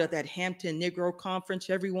born out of that Hampton Negro Conference,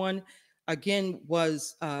 everyone, again,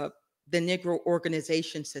 was the Negro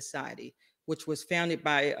Organization Society, which was founded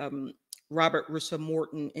by Robert Russell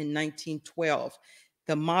Morton in 1912.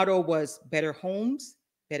 The motto was better homes,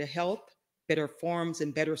 better health, better farms,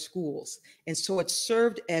 and better schools. And so it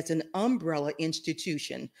served as an umbrella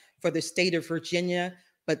institution for the state of Virginia.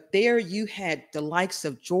 But there you had the likes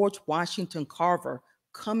of George Washington Carver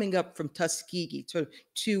coming up from Tuskegee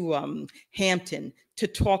to Hampton to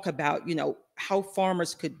talk about, how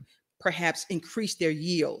farmers could perhaps increase their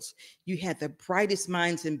yields. You had the brightest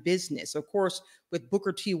minds in business. Of course, with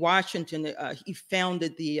Booker T. Washington, he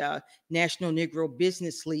founded the National Negro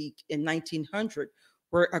Business League in 1900,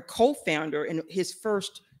 where a co-founder and his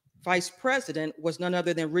first vice president was none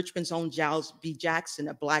other than Richmond's own Giles B. Jackson,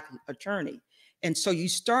 a Black attorney. And so you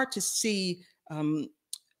start to see,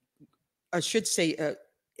 I should say,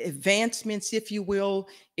 advancements, if you will,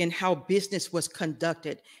 in how business was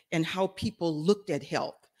conducted and how people looked at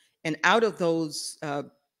health. And out of those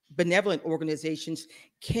benevolent organizations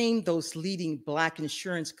came those leading Black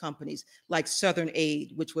insurance companies like Southern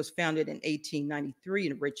Aid, which was founded in 1893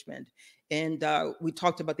 in Richmond. And we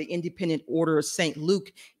talked about the Independent Order of St.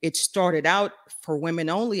 Luke. It started out for women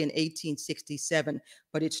only in 1867,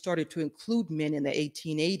 but it started to include men in the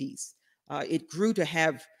 1880s. It grew to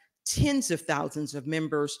have tens of thousands of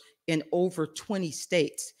members in over 20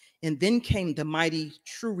 states. And then came the mighty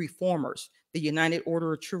True Reformers, the United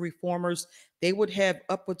Order of True Reformers. They would have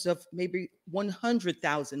upwards of maybe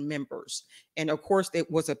 100,000 members. And of course, there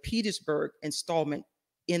was a Petersburg installment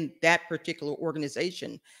in that particular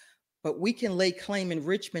organization. But we can lay claim in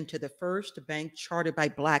Richmond to the first bank chartered by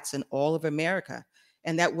Blacks in all of America.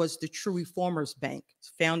 And that was the True Reformers Bank,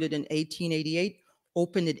 founded in 1888,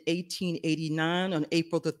 opened in 1889 on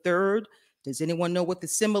April the 3rd. Does anyone know what the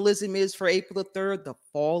symbolism is for April the 3rd? The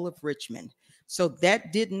fall of Richmond. So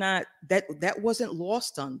that wasn't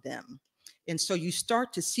lost on them. And so you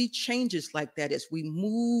start to see changes like that as we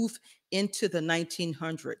move into the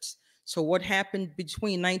 1900s. So what happened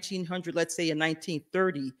between 1900, let's say in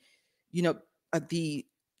 1930,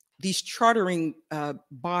 these chartering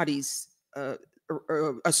bodies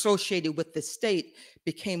associated with the state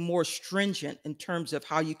became more stringent in terms of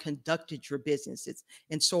how you conducted your businesses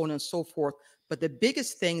and so on and so forth. But the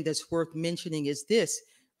biggest thing that's worth mentioning is this.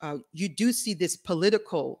 You do see this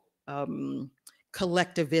political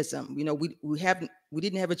collectivism. We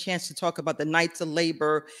didn't have a chance to talk about the Knights of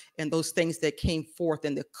Labor and those things that came forth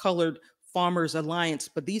and the Colored Farmers Alliance,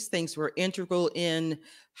 but these things were integral in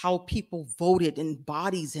how people voted in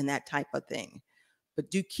bodies and that type of thing. But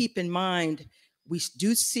do keep in mind, we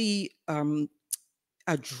do see a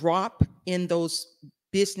drop in those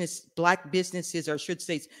Black businesses, or I should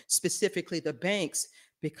say specifically the banks,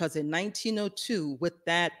 because in 1902, with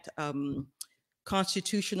that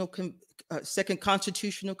Second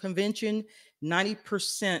Constitutional Convention,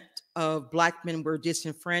 90% of Black men were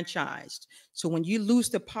disenfranchised. So when you lose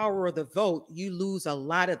the power of the vote, you lose a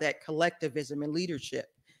lot of that collectivism and leadership.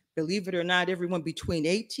 Believe it or not, everyone, between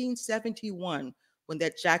 1871, when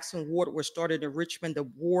that Jackson Ward was started in Richmond, the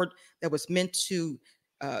ward that was meant to,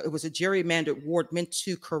 it was a gerrymandered ward meant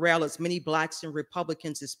to corral as many Blacks and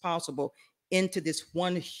Republicans as possible into this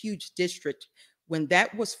one huge district. When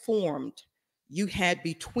that was formed, you had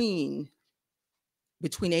between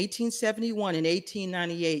 1871 and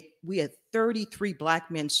 1898, we had 33 Black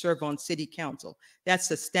men serve on city council. That's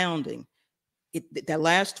astounding. That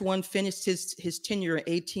last one finished his tenure in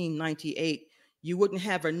 1898. You wouldn't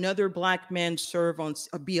have another Black man serve on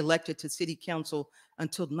or be elected to city council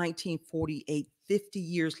until 1948, 50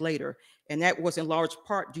 years later. And that was in large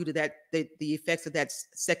part due to the effects of that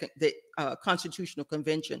Constitutional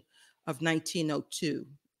Convention of 1902.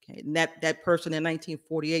 Okay, and that person in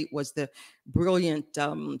 1948 was the brilliant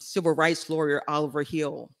civil rights lawyer Oliver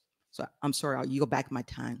Hill. So I'm sorry, I'll yield back my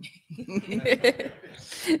time.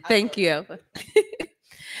 Thank you.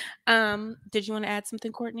 Did you want to add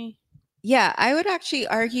something, Kortnei? Yeah, I would actually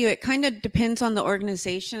argue it kind of depends on the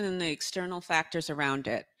organization and the external factors around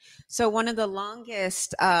it. So one of the longer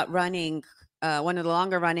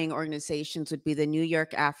running organizations would be the New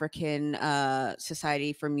York African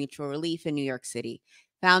Society for Mutual Relief in New York City,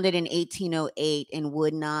 founded in 1808 and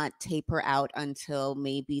would not taper out until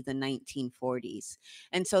maybe the 1940s.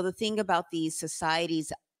 And so the thing about these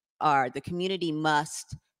societies are the community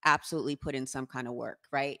must absolutely put in some kind of work,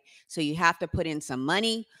 right? So you have to put in some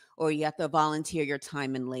money, or you have to volunteer your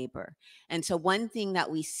time and labor. And so one thing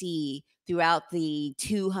that we see throughout the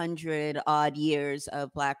 200 odd years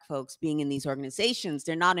of Black folks being in these organizations,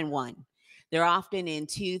 they're not in one. They're often in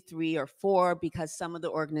 2, 3, or 4 because some of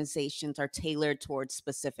the organizations are tailored towards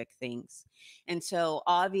specific things. And so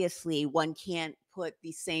obviously one can't put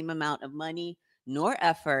the same amount of money nor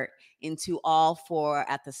effort into all 4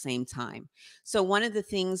 at the same time. So one of the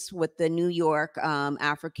things with the New York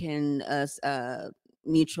African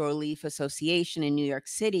Mutual Relief Association in New York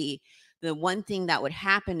City, the one thing that would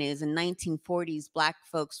happen is in 1940s, Black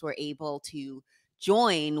folks were able to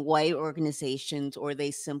join white organizations or they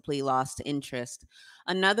simply lost interest.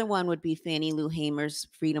 Another one would be Fannie Lou Hamer's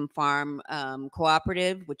Freedom Farm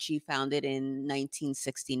Cooperative, which she founded in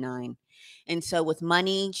 1969. And so with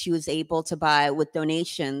money, she was able to buy with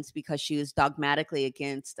donations because she was dogmatically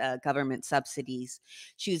against government subsidies.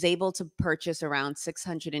 She was able to purchase around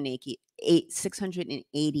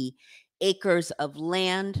 680 acres of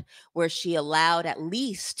land where she allowed at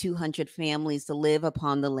least 200 families to live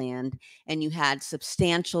upon the land, and you had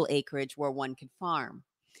substantial acreage where one could farm.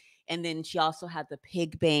 And then she also had the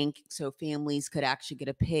pig bank, so families could actually get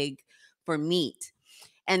a pig for meat.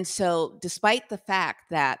 And so, despite the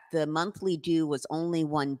fact that the monthly due was only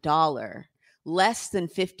 $1, less than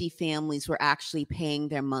 50 families were actually paying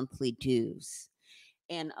their monthly dues.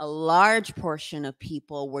 And a large portion of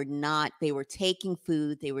people were not, they were taking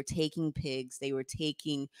food, they were taking pigs, they were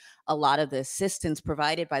taking a lot of the assistance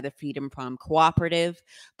provided by the Freedom Farm Cooperative,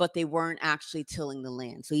 but they weren't actually tilling the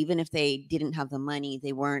land. So even if they didn't have the money,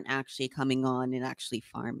 they weren't actually coming on and actually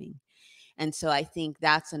farming. And so I think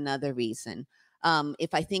that's another reason.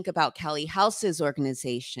 If I think about Callie House's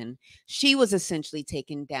organization, she was essentially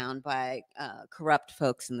taken down by corrupt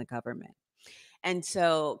folks in the government. And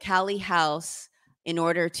so Callie House, in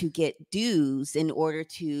order to get dues, in order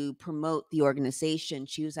to promote the organization,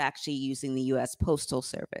 she was actually using the U.S. Postal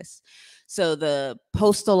Service. So the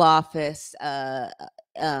postal office, the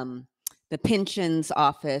pensions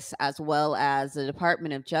office, as well as the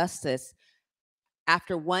Department of Justice,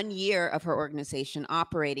 after 1 year of her organization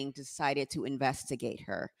operating, decided to investigate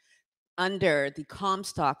her under the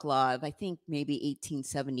Comstock law of, I think, maybe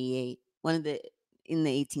 1878, in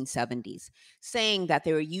the 1870s, saying that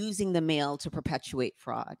they were using the mail to perpetuate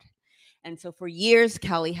fraud. And so for years,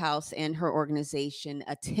 Callie House and her organization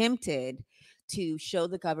attempted to show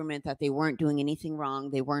the government that they weren't doing anything wrong.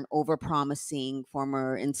 They weren't overpromising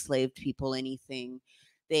former enslaved people anything.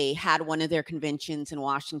 They had one of their conventions in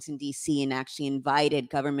Washington, D.C., and actually invited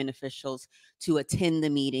government officials to attend the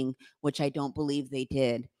meeting, which I don't believe they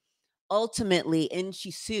did. Ultimately, and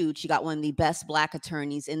she sued. She got one of the best Black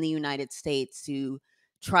attorneys in the United States to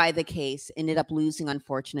try the case, ended up losing,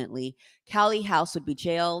 unfortunately. Callie House would be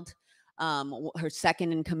jailed. Her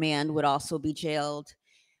second in command would also be jailed.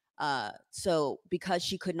 So because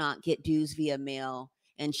she could not get dues via mail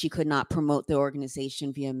and she could not promote the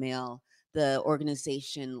organization via mail, the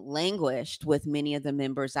organization languished, with many of the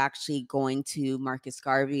members actually going to Marcus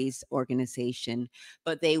Garvey's organization,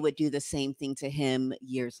 but they would do the same thing to him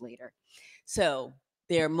years later. So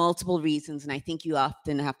there are multiple reasons, and I think you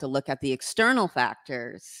often have to look at the external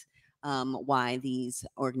factors why these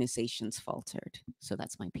organizations faltered. So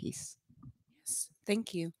that's my piece. Yes,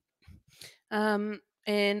 thank you.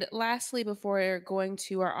 And lastly, before going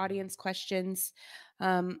to our audience questions,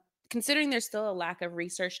 considering there's still a lack of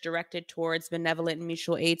research directed towards benevolent and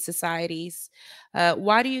mutual aid societies,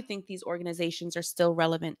 why do you think these organizations are still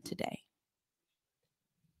relevant today?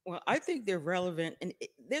 Well, I think they're relevant, and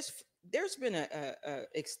there's been a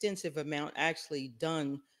extensive amount actually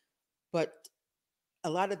done, but a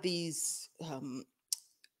lot of these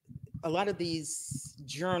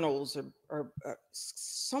journals are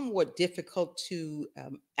somewhat difficult to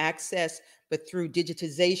access, but through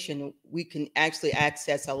digitization, we can actually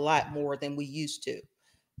access a lot more than we used to.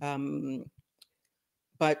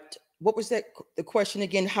 But what was the question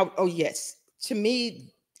again? Oh, yes. To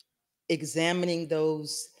me, examining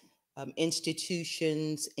those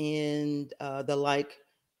institutions and the like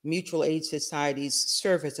mutual aid societies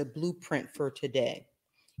serve as a blueprint for today.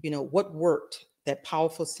 You know, what worked, that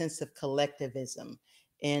powerful sense of collectivism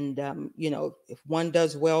And, if one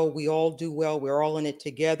does well, we all do well. We're all in it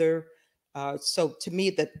together. So to me,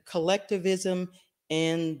 the collectivism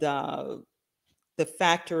and the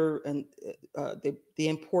factor and the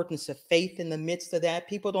importance of faith in the midst of that,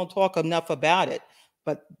 people don't talk enough about it.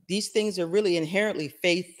 But these things are really inherently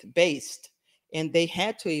faith-based, and they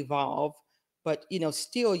had to evolve. But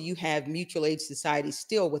still, you have mutual aid societies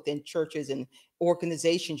still within churches and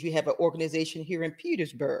organizations. You have an organization here in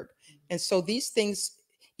Petersburg, and so these things,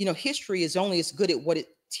 history is only as good at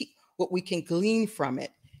what we can glean from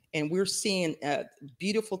it. And we're seeing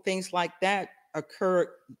beautiful things like that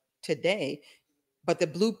occur today. But the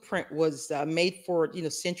blueprint was made for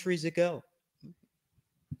it, centuries ago.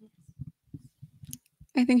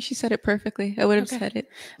 I think she said it perfectly. I would have Okay. said it.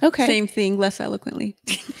 Okay. Same thing, less eloquently.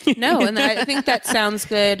 No, and I think that sounds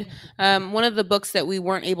good. One of the books that we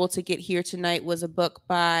weren't able to get here tonight was a book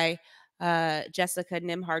by Jessica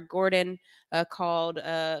Nimhard Gordon called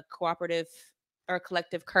Cooperative or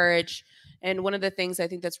Collective Courage. And one of the things I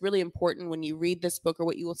think that's really important when you read this book, or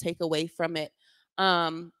what you will take away from it,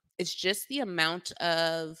 it's just the amount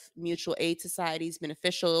of mutual aid societies,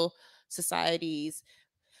 beneficial societies.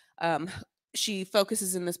 She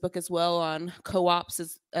focuses in this book as well on co-ops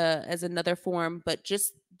as another form, but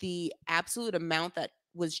just the absolute amount that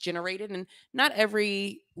was generated. And not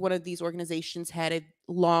every one of these organizations had a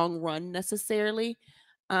long run necessarily,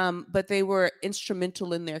 but they were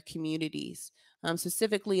instrumental in their communities,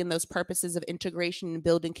 specifically in those purposes of integration and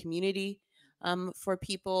building community for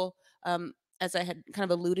people. As I had kind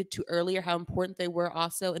of alluded to earlier, how important they were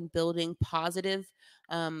also in building positive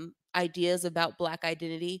ideas about Black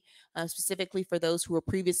identity, specifically for those who were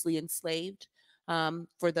previously enslaved,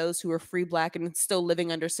 for those who were free Black and still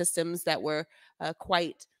living under systems that were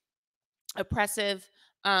quite oppressive.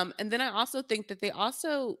 And then I also think that they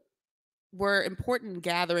also were important in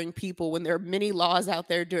gathering people when there are many laws out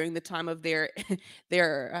there during the time of their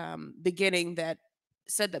their beginning that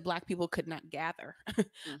said that Black people could not gather.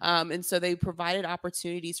 And so they provided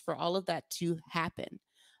opportunities for all of that to happen.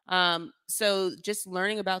 So just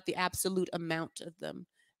learning about the absolute amount of them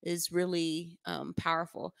is really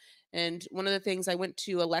powerful. And one of the things, I went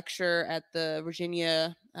to a lecture at the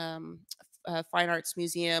Virginia Fine Arts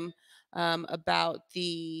Museum about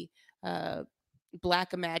the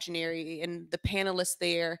Black imaginary, and the panelists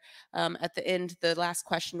there, at the end, the last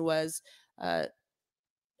question was,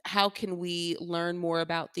 how can we learn more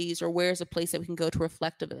about these, or where's a place that we can go to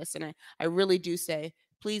reflect of this? And I really do say,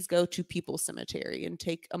 please go to People's Cemetery and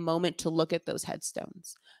take a moment to look at those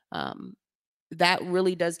headstones. That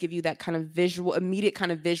really does give you that kind of immediate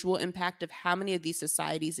kind of visual impact of how many of these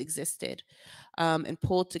societies existed, and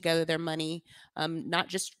pulled together their money, not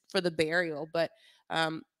just for the burial, but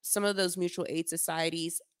some of those mutual aid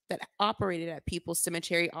societies that operated at People's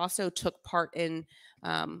Cemetery also took part in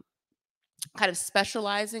kind of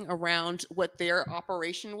specializing around what their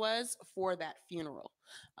operation was for that funeral.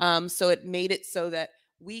 So it made it so that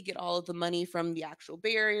we get all of the money from the actual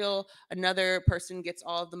burial. Another person gets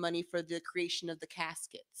all of the money for the creation of the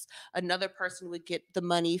caskets. Another person would get the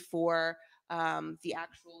money for the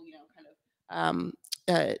actual,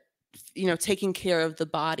 taking care of the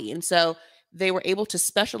body. And so they were able to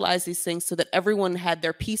specialize these things so that everyone had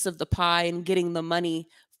their piece of the pie and getting the money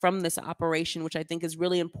from this operation, which I think is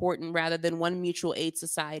really important, rather than one mutual aid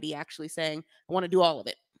society actually saying, I want to do all of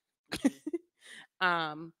it.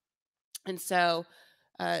 And so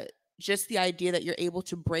just the idea that you're able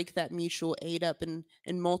to break that mutual aid up in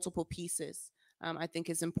multiple pieces, I think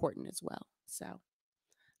is important as well. So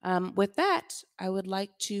with that, I would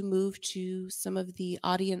like to move to some of the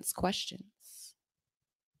audience questions.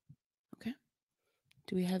 Okay.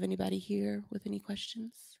 Do we have anybody here with any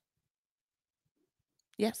questions?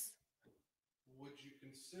 Yes. Would you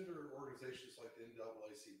consider organizations like the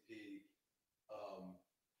NAACP a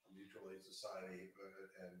mutual aid society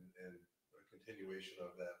and a continuation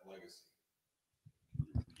of that legacy?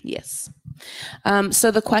 Yes.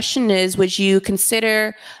 So the question is, would you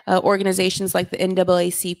consider organizations like the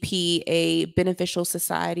NAACP a beneficial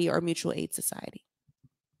society or mutual aid society?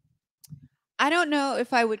 I don't know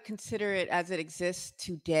if I would consider it, as it exists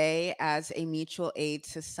today, as a mutual aid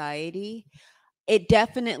society. It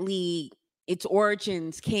definitely, its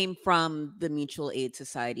origins came from the mutual aid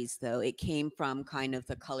societies, though. It came from kind of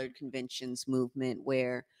the colored conventions movement,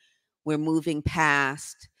 where we're moving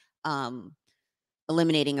past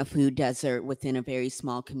eliminating a food desert within a very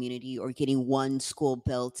small community, or getting one school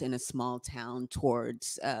built in a small town,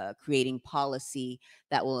 towards creating policy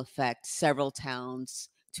that will affect several towns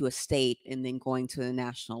to a state, and then going to a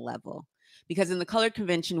national level. Because in the colored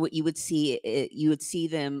convention, what you would see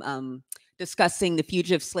them discussing the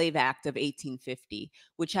Fugitive Slave Act of 1850,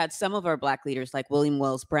 which had some of our Black leaders like William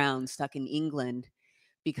Wells Brown stuck in England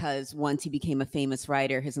because once he became a famous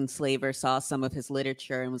writer, his enslaver saw some of his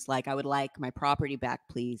literature and was like, I would like my property back,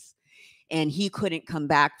 please. And he couldn't come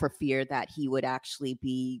back for fear that he would actually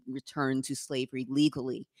be returned to slavery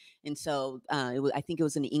legally. And so I think it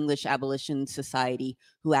was an English abolition society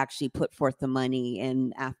who actually put forth the money.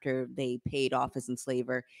 And after they paid off his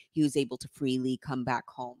enslaver, he was able to freely come back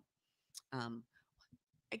home.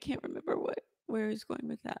 I can't remember where he's going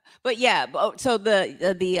with that, but yeah. So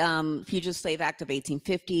the Fugitive Slave Act of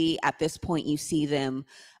 1850. At this point, you see them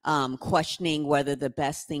questioning whether the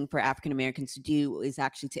best thing for African Americans to do is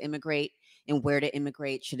actually to immigrate, and where to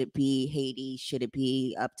immigrate. Should it be Haiti? Should it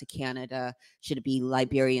be up to Canada? Should it be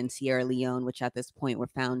Liberia and Sierra Leone, which at this point were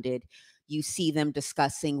founded? You see them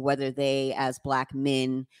discussing whether they, as Black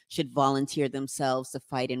men, should volunteer themselves to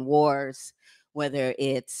fight in wars, whether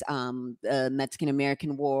it's the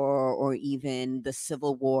Mexican-American War or even the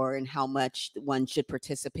Civil War, and how much one should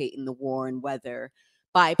participate in the war, and whether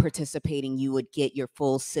by participating you would get your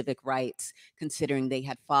full civic rights, considering they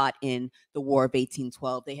had fought in the War of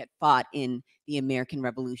 1812. They had fought in the American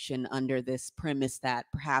Revolution under this premise that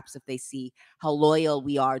perhaps if they see how loyal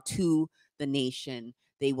we are to the nation,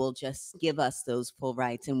 they will just give us those full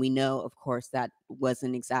rights. And we know, of course, that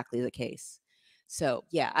wasn't exactly the case. So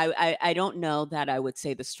yeah, I don't know that I would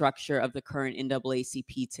say the structure of the current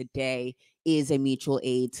NAACP today is a mutual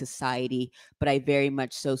aid society, but I very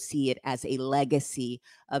much so see it as a legacy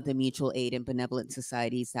of the mutual aid and benevolent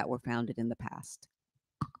societies that were founded in the past.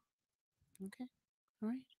 Okay. All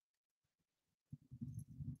right.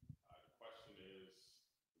 The question is,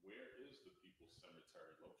 where is the People's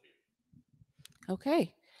Cemetery located?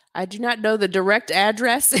 Okay. I do not know the direct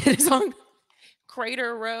address. It is on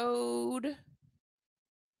Crater Road.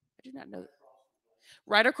 I do not know.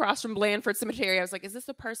 Right across from Blandford Cemetery. I was like, is this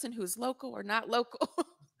a person who's local or not local?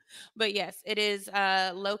 But yes, it is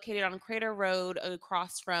located on Crater Road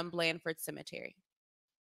across from Blandford Cemetery.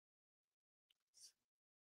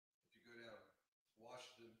 If you go down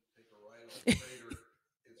Washington, take a right on the Crater,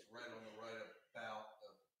 it's right on the right about a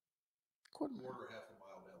quarter, half a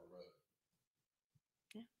mile down the road.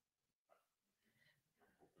 Yeah.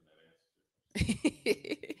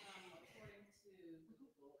 According to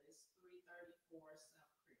Google, it's 334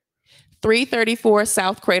 South Crater. 334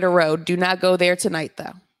 South Crater Road. Do not go there tonight,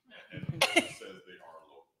 though. And it says they are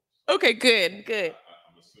local. Okay, good, good.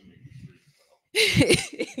 I'm assuming the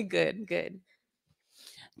streets. Good, good.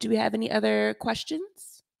 Do we have any other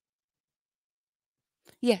questions?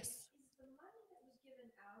 Yes. Is the money that was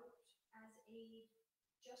given out as aid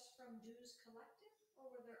just from dues collected, or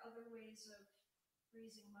were there other ways of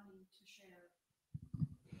raising money to share?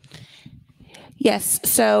 Yes.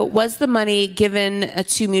 So was the money given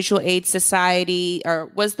to mutual aid society,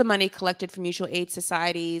 or was the money collected from mutual aid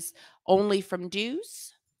societies only from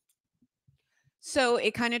dues? So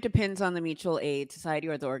it kind of depends on the mutual aid society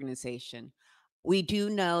or the organization. We do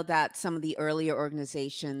know that some of the earlier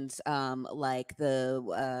organizations, like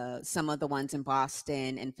some of the ones in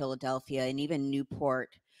Boston and Philadelphia and even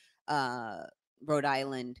Newport, Rhode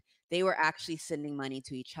Island, they were actually sending money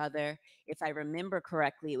to each other. If I remember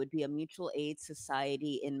correctly, it would be a mutual aid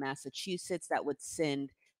society in Massachusetts that would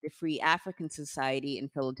send the Free African Society in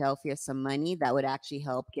Philadelphia some money that would actually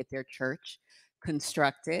help get their church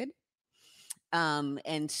constructed.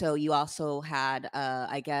 And so you also had,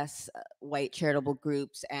 I guess, white charitable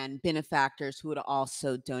groups and benefactors who would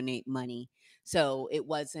also donate money. So it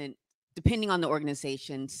wasn't, depending on the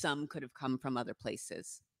organization, some could have come from other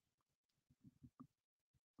places.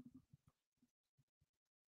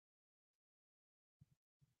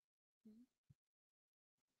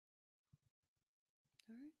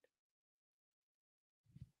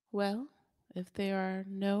 Well, if there are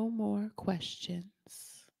no more questions.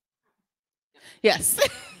 Yes. So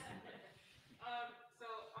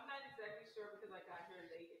I'm not exactly sure because I got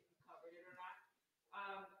here late if you covered it or not.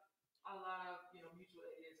 A lot of mutual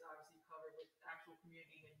aid is obviously covered with actual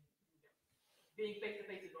community and being face to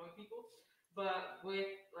face and knowing people. But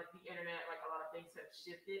with like the internet, like a lot of things have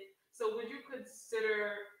shifted. So would you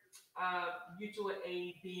consider mutual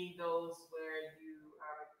aid being those where you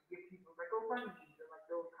give people like GoFundMe or like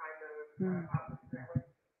those kind of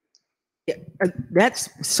That's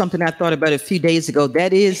something I thought about a few days ago.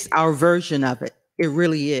 That is our version of it. It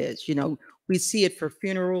really is. We see it for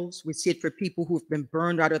funerals. We see it for people who have been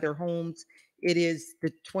burned out of their homes. It is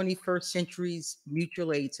the 21st century's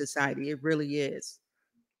mutual aid society. It really is.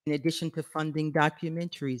 In addition to funding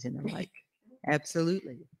documentaries and the like.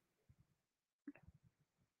 Absolutely.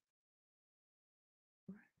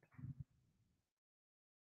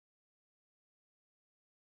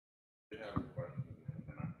 did have a question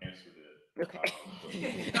and I answered it.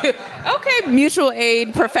 Okay. Okay, mutual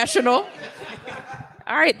aid professional.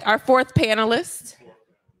 All right, our fourth panelist.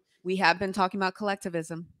 We have been talking about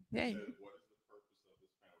collectivism. Yay. Said, what is the purpose of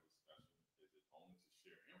this panel discussion? Is it only to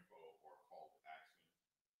share info or call to action?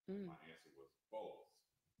 Mm. My answer was both,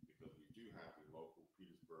 because we do have the local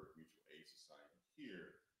Petersburg Mutual Aid Society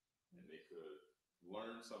here, and they could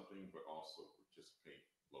learn something but also participate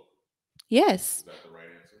locally. Yes. Is that the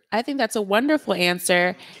right answer? I think that's a wonderful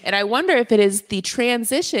answer. And I wonder if it is the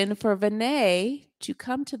transition for Vinay to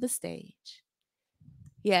come to the stage.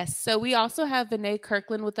 Yes. So we also have Vinay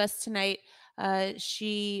Kirkland with us tonight.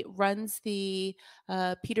 She runs the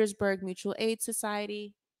Petersburg Mutual Aid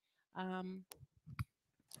Society. And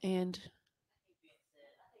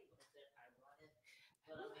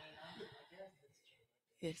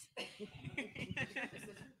yes.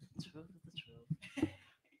 Truth is the truth.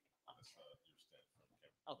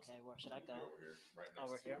 Okay, where should I go? Over here, right next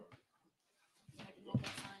Over to here? her.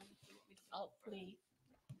 Oh, please.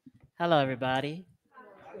 Hello, everybody.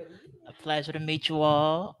 A pleasure to meet you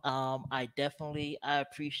all. I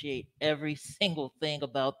appreciate every single thing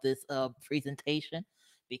about this presentation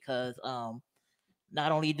because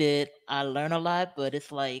not only did I learn a lot, but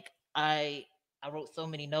it's like I wrote so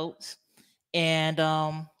many notes. And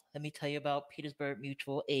let me tell you about Petersburg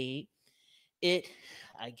Mutual Aid. It,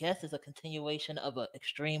 I guess, is a continuation of an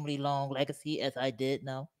extremely long legacy, as I did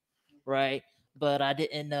know, right? But I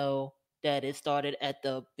didn't know that it started at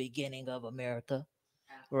the beginning of America,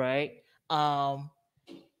 right? Um,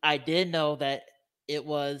 I did know that it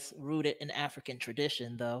was rooted in African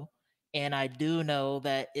tradition, though, and I do know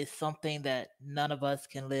that it's something that none of us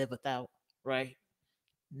can live without, right?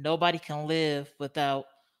 Nobody can live without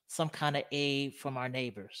some kind of aid from our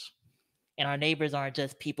neighbors. And our neighbors aren't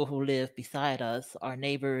just people who live beside us. Our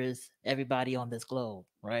neighbor is everybody on this globe,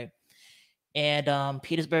 right? And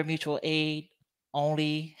Petersburg Mutual Aid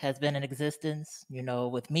only has been in existence,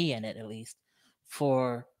 with me in it at least,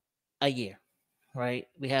 for a year, right?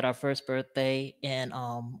 We had our first birthday in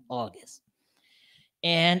August.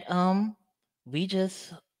 And we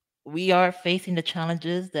just we are facing the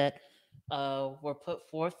challenges that were put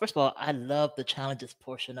forth. First of all, I love the challenges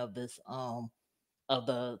portion of this of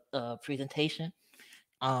the presentation.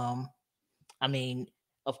 Um, I mean,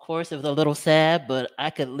 of course, it was a little sad, but I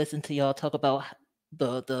could listen to y'all talk about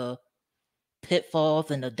the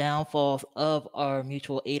pitfalls and the downfalls of our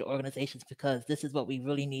mutual aid organizations because this is what we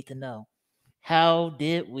really need to know. How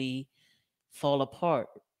did we fall apart,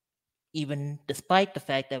 even despite the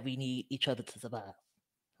fact that we need each other to survive,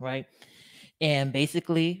 right? And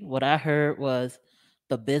basically, what I heard was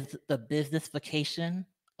the businessification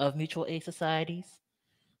of mutual aid societies,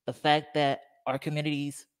 the fact that our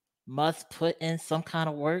communities must put in some kind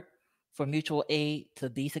of work for mutual aid to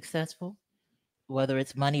be successful, whether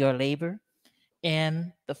it's money or labor,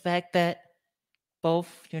 and the fact that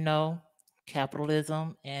both,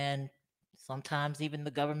 capitalism and sometimes even the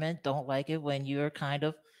government don't like it when you're kind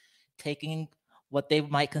of taking what they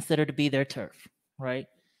might consider to be their turf, right?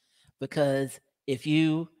 Because if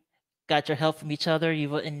you got your help from each other, you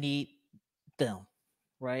wouldn't need them,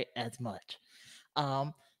 right, as much.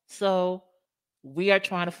 Um, so we are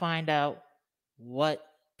trying to find out what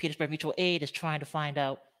Petersburg Mutual Aid is trying to find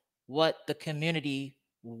out what the community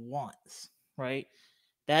wants, right?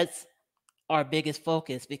 That's our biggest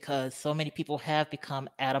focus because so many people have become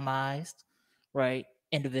atomized, right?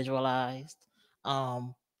 Individualized,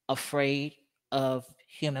 um, afraid of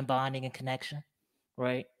human bonding and connection,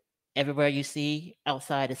 right? Everywhere you see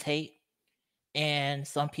outside is hate. And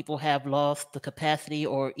some people have lost the capacity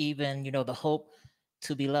or even, the hope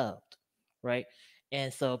to be loved, right?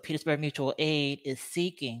 And so Petersburg Mutual Aid is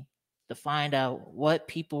seeking to find out what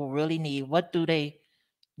people really need. What do they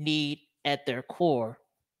need at their core,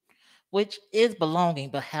 which is belonging,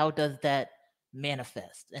 but how does that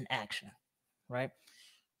manifest in action, right?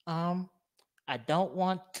 Um, I don't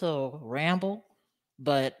want to ramble,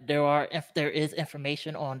 but if there is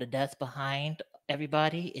information on the desk behind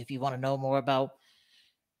everybody, if you want to know more about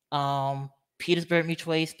Petersburg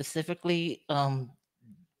Mutual Aid specifically,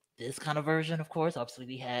 this kind of version, of course. Obviously,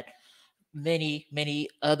 we had many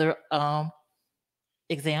other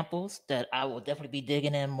examples that I will definitely be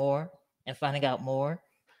digging in more and finding out more,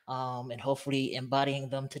 and hopefully embodying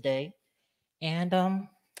them today. And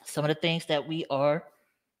some of the things that we are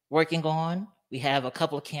working on, we have a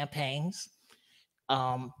couple of campaigns.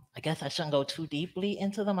 I guess I shouldn't go too deeply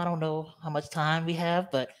into them. I don't know how much time we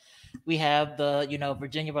have, but we have the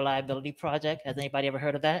Virginia Reliability Project. Has anybody ever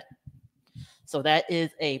heard of that? So that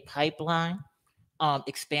is a pipeline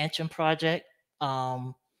expansion project,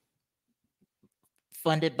 um,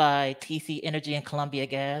 funded by TC Energy and Columbia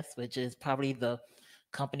Gas, which is probably the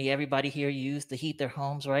company everybody here used to heat their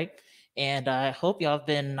homes, right? And I hope y'all have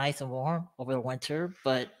been nice and warm over the winter,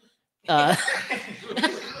 but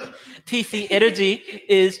TC Energy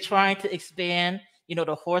is trying to expand,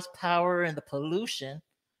 the horsepower and the pollution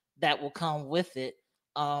that will come with it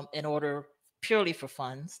in order purely for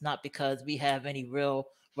funds, not because we have any real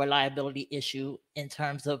reliability issue in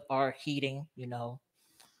terms of our heating,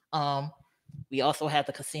 We also have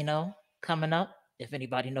the casino coming up, if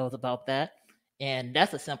anybody knows about that. And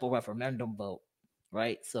that's a simple referendum vote,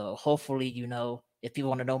 right? So hopefully, if you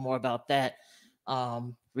want to know more about that,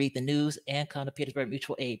 read the news and come to Petersburg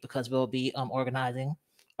Mutual Aid because we'll be organizing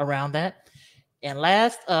around that. And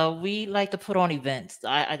last, we like to put on events.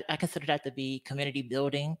 I consider that to be community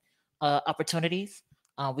building opportunities.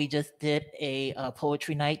 We just did a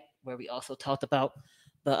poetry night where we also talked about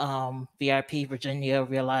the VIP Virginia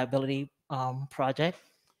Reliability Project.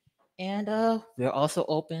 And we're also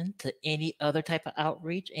open to any other type of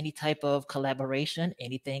outreach, any type of collaboration,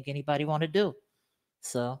 anything anybody want to do.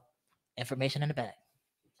 So, information in the back.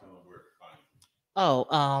 Tell them where to find you.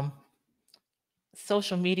 Oh,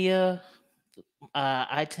 social media.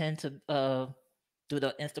 I tend to do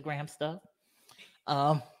the Instagram stuff.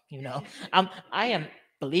 I am,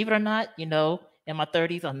 believe it or not, in my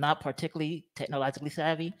 30s, I'm not particularly technologically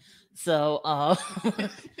savvy. So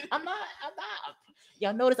I'm not.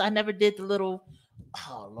 Y'all notice I never did the little.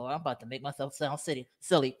 Oh Lord, I'm about to make myself sound silly.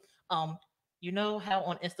 You know how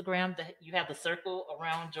on Instagram that you have the circle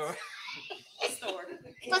around your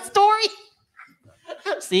story.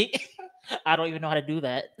 See, I don't even know how to do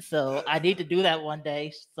that. So I need to do that one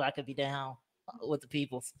day so I could be down with the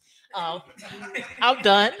peoples. I'm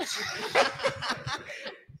done.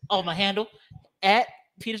 On my handle at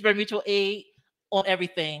Petersburg Mutual Aid on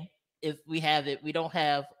everything. If we have it, we don't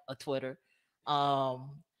have a Twitter.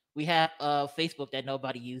 We have Facebook that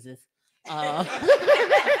nobody uses.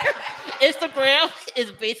 Instagram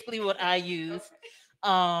is basically what I use.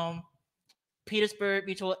 Petersburg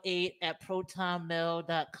Mutual Aid at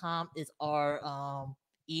protonmail.com is our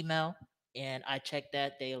email, and I check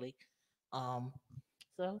that daily.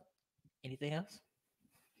 So, anything else?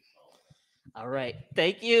 All right.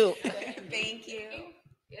 Thank you. Thank you.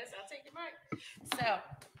 Yes, I'll take your mic.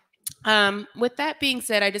 So, with that being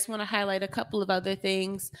said, I just want to highlight a couple of other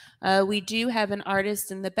things. We do have an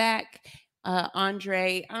artist in the back,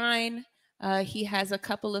 Andre Ein. He has a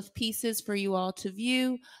couple of pieces for you all to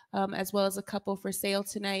view, as well as a couple for sale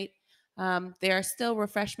tonight. There are still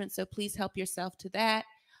refreshments, so please help yourself to that.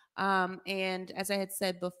 And as I had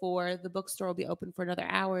said before, the bookstore will be open for another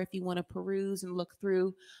hour if you want to peruse and look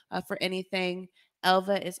through for anything.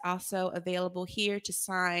 Elva is also available here to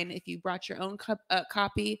sign if you brought your own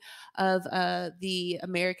copy of the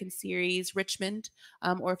American series Richmond,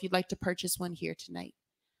 or if you'd like to purchase one here tonight.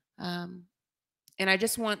 And I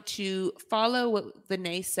just want to follow what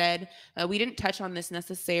Vinay said. We didn't touch on this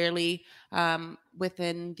necessarily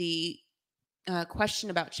within the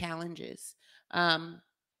question about challenges.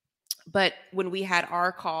 But when we had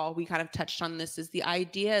our call, we kind of touched on this, is the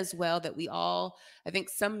idea as well that we all, I think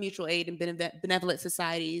some mutual aid and benevolent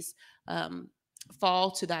societies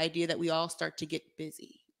fall to the idea that we all start to get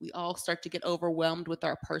busy. We all start to get overwhelmed with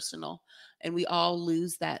our personal, and we all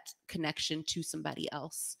lose that connection to somebody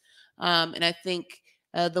else. And I think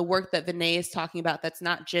the work that Vinay is talking about, that's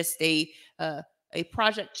not just a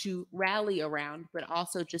project to rally around, but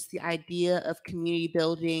also just the idea of community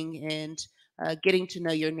building and getting to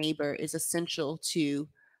know your neighbor is essential to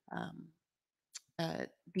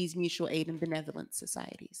these mutual aid and benevolent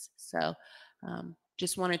societies. So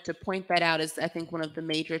just wanted to point that out as I think one of the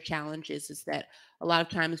major challenges is that a lot of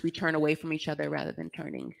times we turn away from each other rather than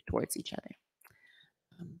turning towards each other.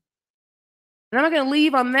 And I'm not going to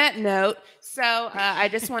leave on that note. So I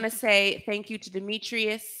just want to say thank you to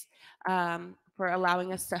Demetrius for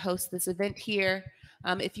allowing us to host this event here.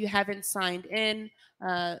 If you haven't signed in,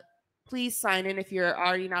 please sign in if you're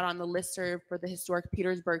already not on the listserv for the Historic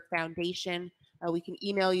Petersburg Foundation. We can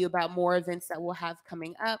email you about more events that we'll have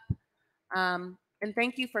coming up. And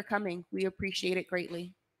thank you for coming. We appreciate it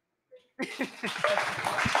greatly. The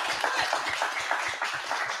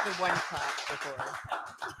one clap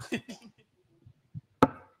before.